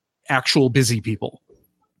for actual busy people.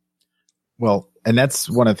 Well, and that's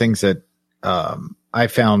one of the things that I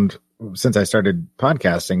found since I started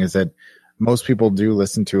podcasting is that most people do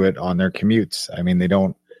listen to it on their commutes. I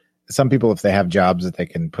mean, some people, if they have jobs that they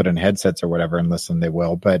can put in headsets or whatever and listen, they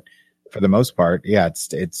will. But for the most part, yeah,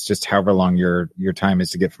 it's just however long your time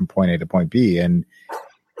is to get from point A to point B. And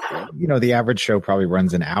the average show probably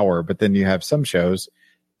runs an hour, but then you have some shows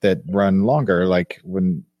that run longer. Like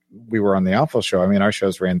when we were on the Awful Show, I mean, our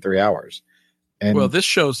shows ran 3 hours. And well, this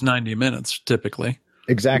show's 90 minutes typically.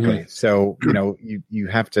 Exactly. Mm-hmm. So, you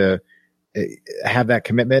have to have that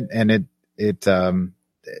commitment, and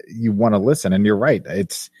you want to listen. And you're right.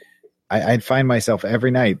 I find myself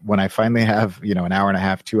every night when I finally have, an hour and a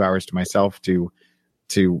half, 2 hours to myself to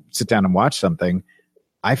sit down and watch something.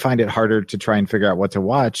 I find it harder to try and figure out what to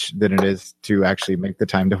watch than it is to actually make the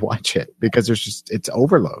time to watch it, because it's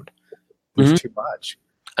overload. There's too much.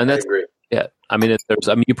 And that's great. Yeah. I mean,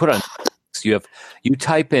 you put on, you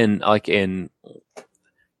type in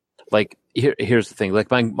here's the thing,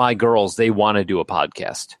 like my girls, they want to do a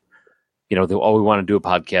podcast. We want to do a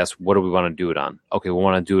podcast. What do we want to do it on? Okay. We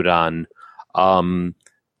want to do it on,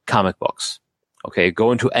 comic books. Okay.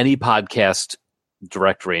 Go into any podcast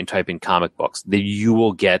directory and type in comic books. You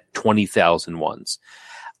will get 20,000 ones.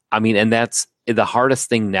 I mean, and that's the hardest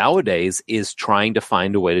thing nowadays, is trying to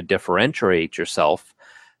find a way to differentiate yourself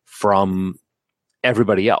from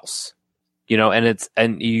everybody else. We've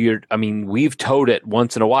towed it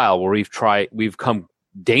once in a while where we've come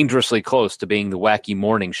dangerously close to being the wacky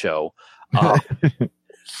morning show.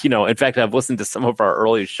 In fact, I've listened to some of our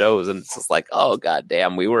early shows, and it's just like, oh god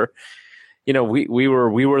damn, we were the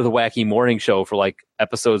wacky morning show for like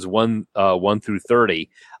episodes 1 through 30.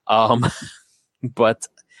 But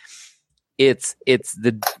it's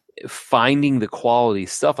the finding the quality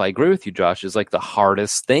stuff. I agree with you, Josh, is like the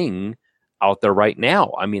hardest thing out there right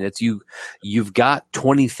now. I mean, you've got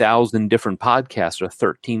 20,000 different podcasts or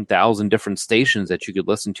 13,000 different stations that you could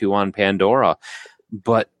listen to on Pandora,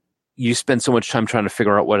 but you spend so much time trying to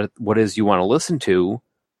figure out what it is you want to listen to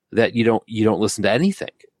that you don't listen to anything.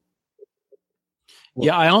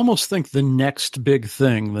 Yeah, I almost think the next big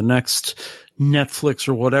thing, the next Netflix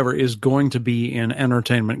or whatever, is going to be in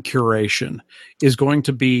entertainment curation, is going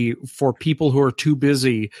to be for people who are too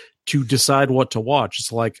busy to decide what to watch.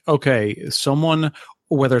 It's like, okay, someone,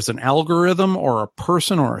 whether it's an algorithm or a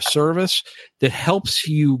person or a service, that helps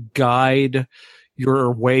you guide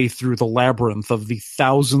your way through the labyrinth of the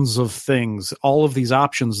thousands of things, all of these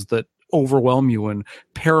options that overwhelm you and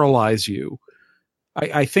paralyze you.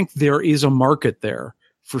 I think there is a market there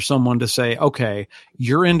for someone to say, okay,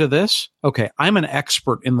 you're into this. Okay, I'm an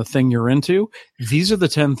expert in the thing you're into. These are the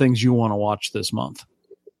 10 things you want to watch this month.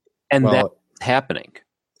 And that's happening.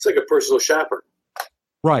 It's like a personal shopper.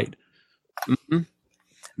 Right. Mm-hmm.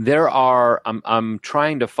 There are, I'm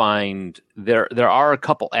trying to find, there are a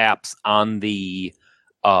couple apps on the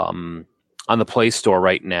Play Store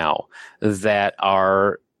right now that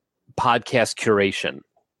are podcast curation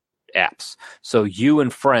apps. So you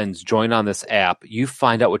and friends join on this app, you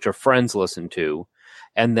find out what your friends listen to,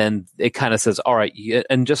 and then it kind of says, all right,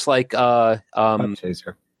 and just like Podchaser,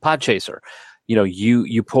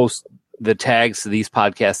 you post the tags to these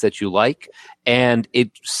podcasts that you like, and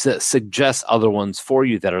it suggests other ones for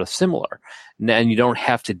you that are similar. And you don't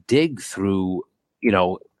have to dig through,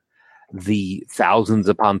 the thousands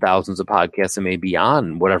upon thousands of podcasts that may be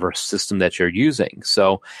on whatever system that you're using.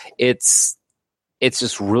 So it's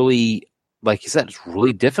just really, like you said, it's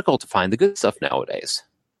really difficult to find the good stuff nowadays.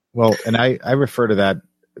 Well, and I refer to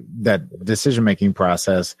that decision-making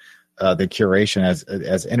process, the curation,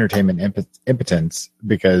 as entertainment impotence,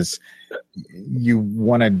 because you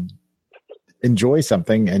want to enjoy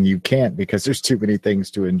something and you can't because there's too many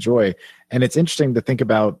things to enjoy. And it's interesting to think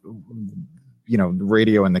about,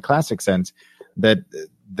 radio in the classic sense, that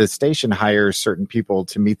the station hires certain people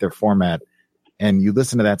to meet their format, and you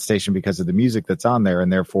listen to that station because of the music that's on there,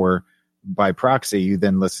 and therefore by proxy you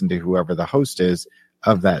then listen to whoever the host is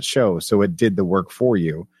of that show. So it did the work for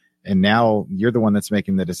you, and now you're the one that's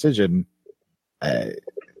making the decision.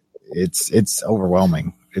 It's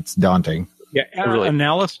overwhelming. It's daunting. Yeah,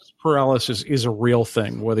 analysis paralysis is a real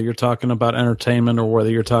thing, whether you're talking about entertainment or whether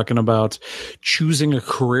you're talking about choosing a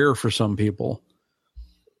career for some people.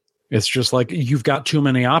 It's just like you've got too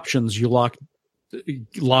many options. You lock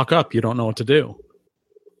up. You don't know what to do.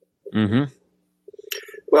 Mm-hmm.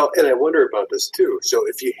 Well, and I wonder about this too. So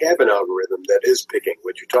if you have an algorithm that is picking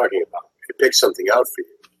what you're talking about, it picks something out for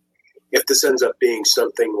you. If this ends up being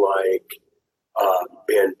something like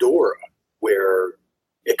Pandora, where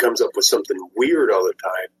it comes up with something weird all the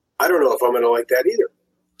time, I don't know if I'm going to like that either.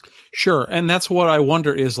 Sure. And that's what I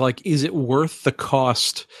wonder is it worth the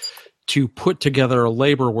cost to put together a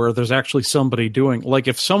labor where there's actually somebody doing, like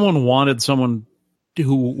if someone wanted someone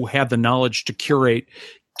who had the knowledge to curate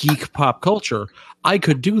geek pop culture, I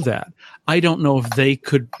could do that. I don't know if they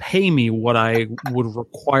could pay me what I would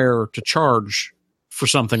require to charge for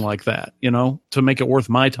something like that, to make it worth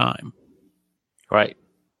my time. Right.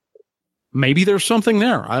 maybe there's something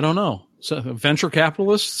there. I don't know. So venture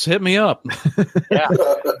capitalists, hit me up. Yeah.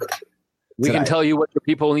 We can tell you what your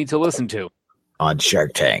people need to listen to. On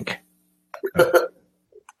Shark Tank.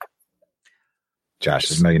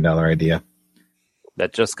 Josh's $1 million idea.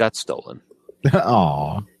 That just got stolen.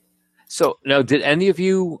 Aw. So now, did any of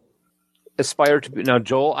you aspire to be... Now,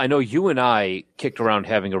 Joel, I know you and I kicked around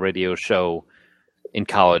having a radio show in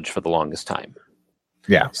college for the longest time.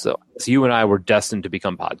 Yeah. So you and I were destined to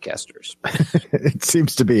become podcasters. It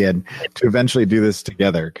seems to be, and to eventually do this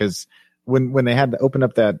together. Because when they had to open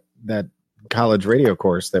up that college radio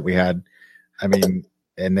course that we had, I mean,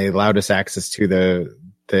 and they allowed us access to the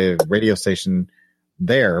radio station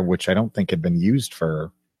there, which I don't think had been used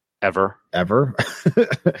for ever. I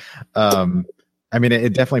mean,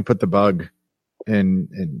 it definitely put the bug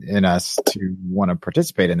in us to want to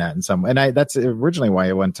participate in that in some way. And that's originally why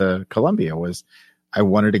I went to Columbia, was I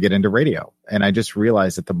wanted to get into radio. And I just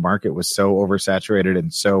realized that the market was so oversaturated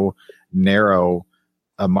and so narrow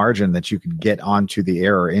a margin that you could get onto the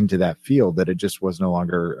air or into that field that it just was no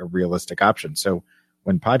longer a realistic option. So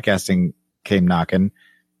when podcasting came knocking,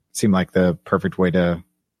 it seemed like the perfect way to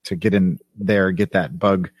get in there, get that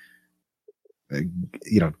bug,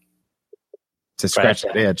 to scratch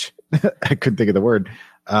that itch. I couldn't think of the word.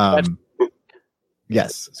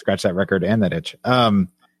 Yes, scratch that record and that itch.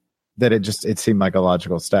 That it seemed like a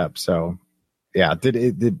logical step. So yeah.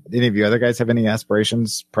 Did any of you other guys have any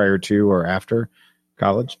aspirations prior to or after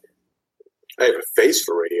college? I have a face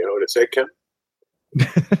for radio. Does that count?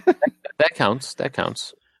 That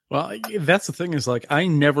counts. Well, that's the thing, is like, I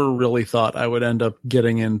never really thought I would end up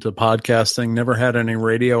getting into podcasting, never had any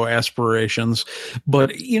radio aspirations,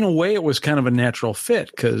 but in a way it was kind of a natural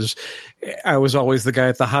fit, because I was always the guy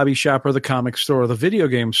at the hobby shop or the comic store or the video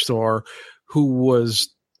game store who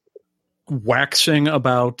was waxing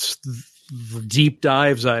about the deep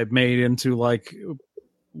dives I've made into, like,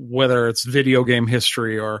 whether it's video game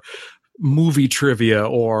history or movie trivia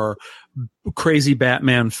or crazy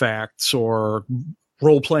Batman facts or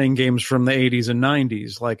role-playing games from the 80s and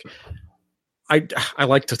 90s. Like, I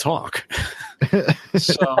like to talk.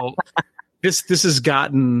 So this has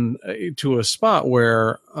gotten to a spot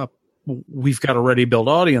where we've got a ready-built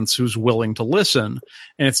audience who's willing to listen,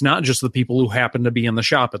 and it's not just the people who happen to be in the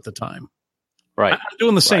shop at the time. Right. I'm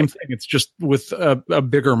doing the same thing. It's just with a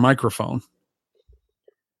bigger microphone.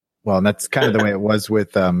 Well, and that's kind of the way it was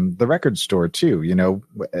with the record store too,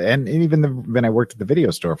 and even when I worked at the video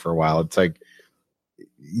store for a while, it's like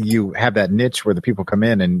you have that niche where the people come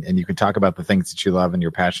in and you can talk about the things that you love and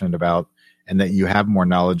you're passionate about, and that you have more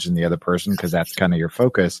knowledge than the other person because that's kind of your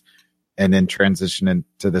focus, and then transition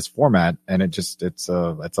into this format. And it's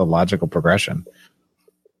a logical progression.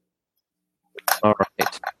 All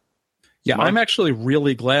right. Yeah, I'm actually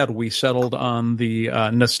really glad we settled on the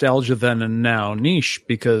nostalgia then and now niche,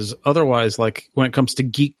 because otherwise, like, when it comes to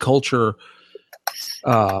geek culture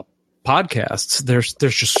podcasts, there's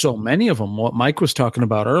just so many of them. What Mike was talking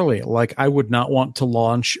about earlier, like, I would not want to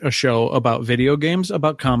launch a show about video games,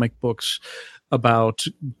 about comic books, about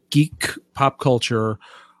geek pop culture,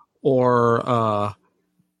 or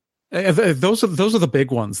those are the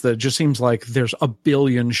big ones that just seems like there's a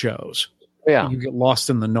billion shows. Yeah. You get lost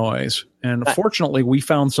in the noise. And fortunately, we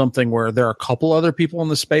found something where there are a couple other people in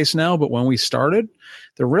the space now, but when we started,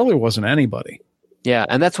 there really wasn't anybody. Yeah,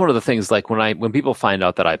 and that's one of the things, like, when people find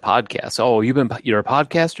out that I podcast, oh, you're a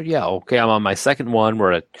podcaster? Yeah, okay, I'm on my second one.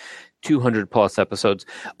 We're at 200 plus episodes.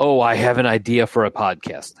 Oh, I have an idea for a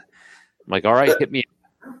podcast. I'm like, all right, hit me.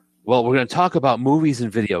 Well, we're going to talk about movies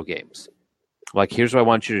and video games. Like, here's what I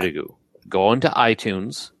want you to do. Go into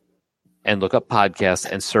iTunes and look up podcasts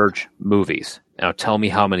and search movies. Now tell me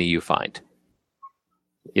how many you find.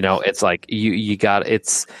 It's like you got,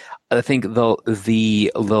 it's, I think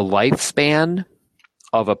the lifespan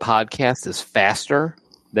of a podcast is faster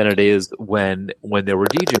than it is when there were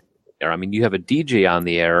DJs there. I mean, you have a DJ on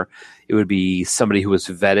the air, it would be somebody who was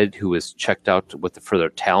vetted, who was checked out for their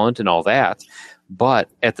talent and all that. But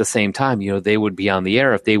at the same time, they would be on the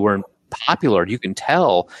air if they weren't popular. You can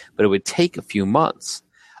tell, but it would take a few months.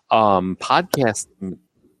 Podcasting,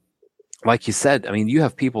 like you said, I mean, you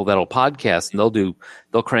have people that'll podcast and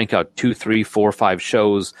they'll crank out 2, 3, 4, 5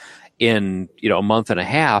 shows in, a month and a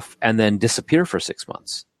half and then disappear for 6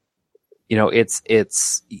 months. It's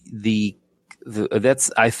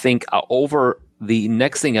that's, I think, over the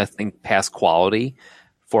next thing, I think, past quality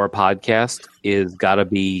for a podcast is gotta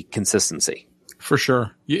be consistency. For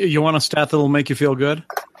sure. You want a stat that'll make you feel good?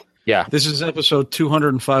 Yeah. This is episode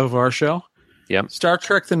 205 of our show. Yep. Star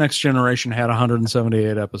Trek The Next Generation had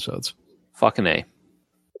 178 episodes. Fucking A.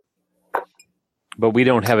 But we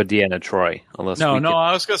don't have a Deanna Troi. Unless No,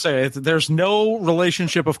 I was going to say, there's no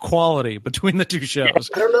relationship of quality between the two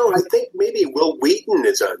shows. I don't know. I think maybe Will Wheaton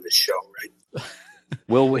is on this show, right?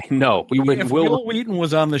 If Will Wheaton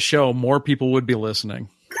was on the show, more people would be listening.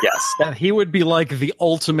 Yes. He would be like the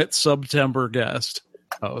ultimate September guest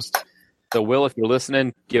host. So, Will, if you're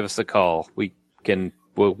listening, give us a call. We've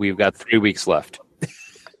got 3 weeks left.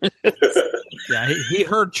 Yeah, he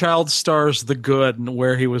heard Child Stars The Good and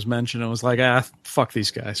where he was mentioned and was like, fuck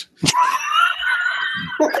these guys.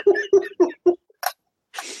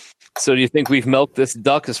 So do you think we've milked this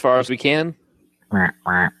duck as far as we can?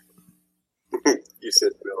 You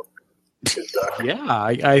said milk. Yeah,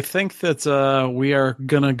 I think that we are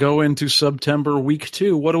going to go into September week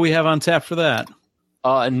 2. What do we have on tap for that?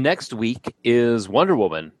 Next week is Wonder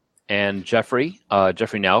Woman. And Jeffrey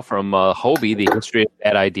Now from Hobie, The History of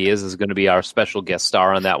Bad Ideas, is going to be our special guest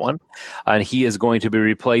star on that one. And he is going to be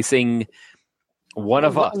replacing one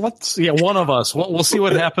of us. One of us. We'll see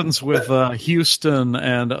what happens with Houston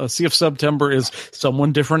and see if September is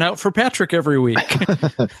someone different out for Patrick every week.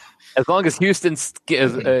 As long as Houston,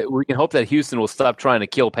 we can hope that Houston will stop trying to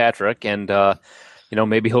kill Patrick and,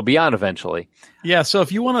 maybe he'll be on eventually. Yeah, so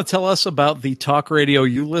if you want to tell us about the talk radio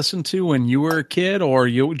you listened to when you were a kid, or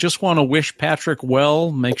you just want to wish Patrick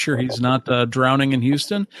well, make sure he's not drowning in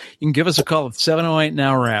Houston, you can give us a call at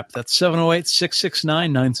 708-NOW-RAP. That's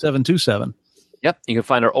 708-669-9727. Yep, you can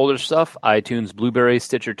find our older stuff, iTunes, Blueberry,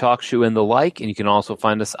 Stitcher, TalkShoe, and the like, and you can also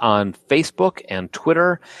find us on Facebook and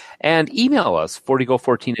Twitter, and email us,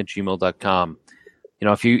 40go14@gmail.com.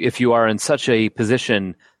 If you are in such a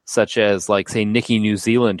position such as, like, say, Nikki New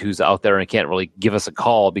Zealand, who's out there and can't really give us a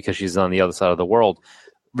call because she's on the other side of the world,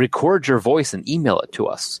 record your voice and email it to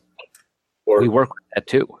us. Or we work with that,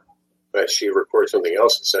 too. She records something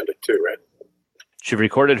else and send it, too, right? She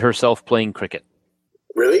recorded herself playing cricket.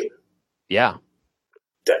 Really? Yeah.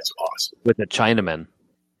 That's awesome. With a Chinaman.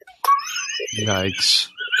 Yikes.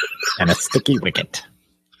 And a sticky wicket.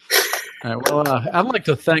 All right, well, I'd like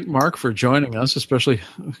to thank Mark for joining us, especially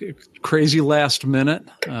crazy last minute.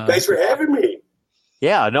 Thanks for having me.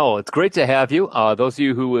 Yeah, no, it's great to have you. Those of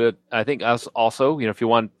you who would, I think us also, if you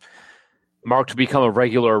want Mark to become a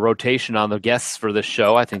regular rotation on the guests for this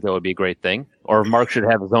show, I think that would be a great thing. Or Mark should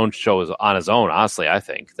have his own show on his own, honestly, I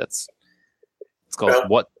think. It's called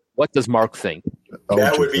What Does Mark Think?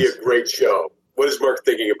 That would be a great show. What is Mark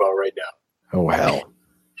thinking about right now? Oh, hell.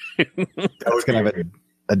 It's going to have an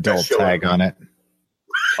adult tag on it.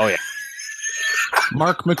 Oh, yeah.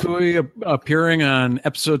 Mark McCooey appearing on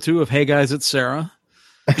episode 2 of Hey Guys, It's Sarah.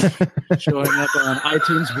 Showing up on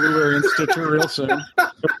iTunes, Blueberry, and Stitcher real soon.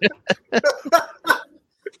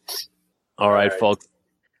 All right, folks.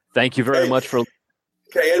 Thank you very much for...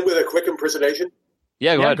 Can I end with a quick impersonation?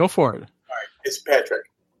 Yeah, go ahead. Go for it. All right, it's Patrick.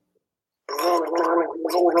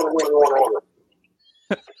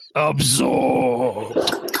 Absorb.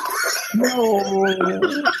 No.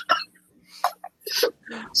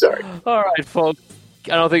 Sorry. All right, folks.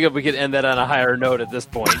 I don't think we can end that on a higher note at this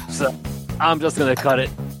point, so I'm just going to cut it.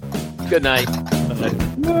 Good night.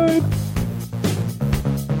 Good night.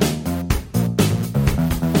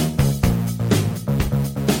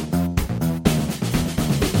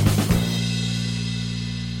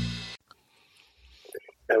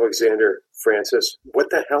 Alexander Francis. What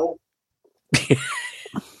the hell?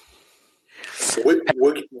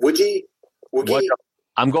 Woogie?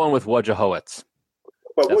 I'm going with Wojciechowicz.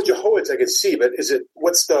 Well, Wojciechowicz I can see, but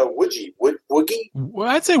what's the Woogie? Woogie? Well,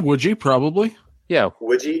 I'd say Woogie, probably. Yeah.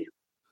 Woogie?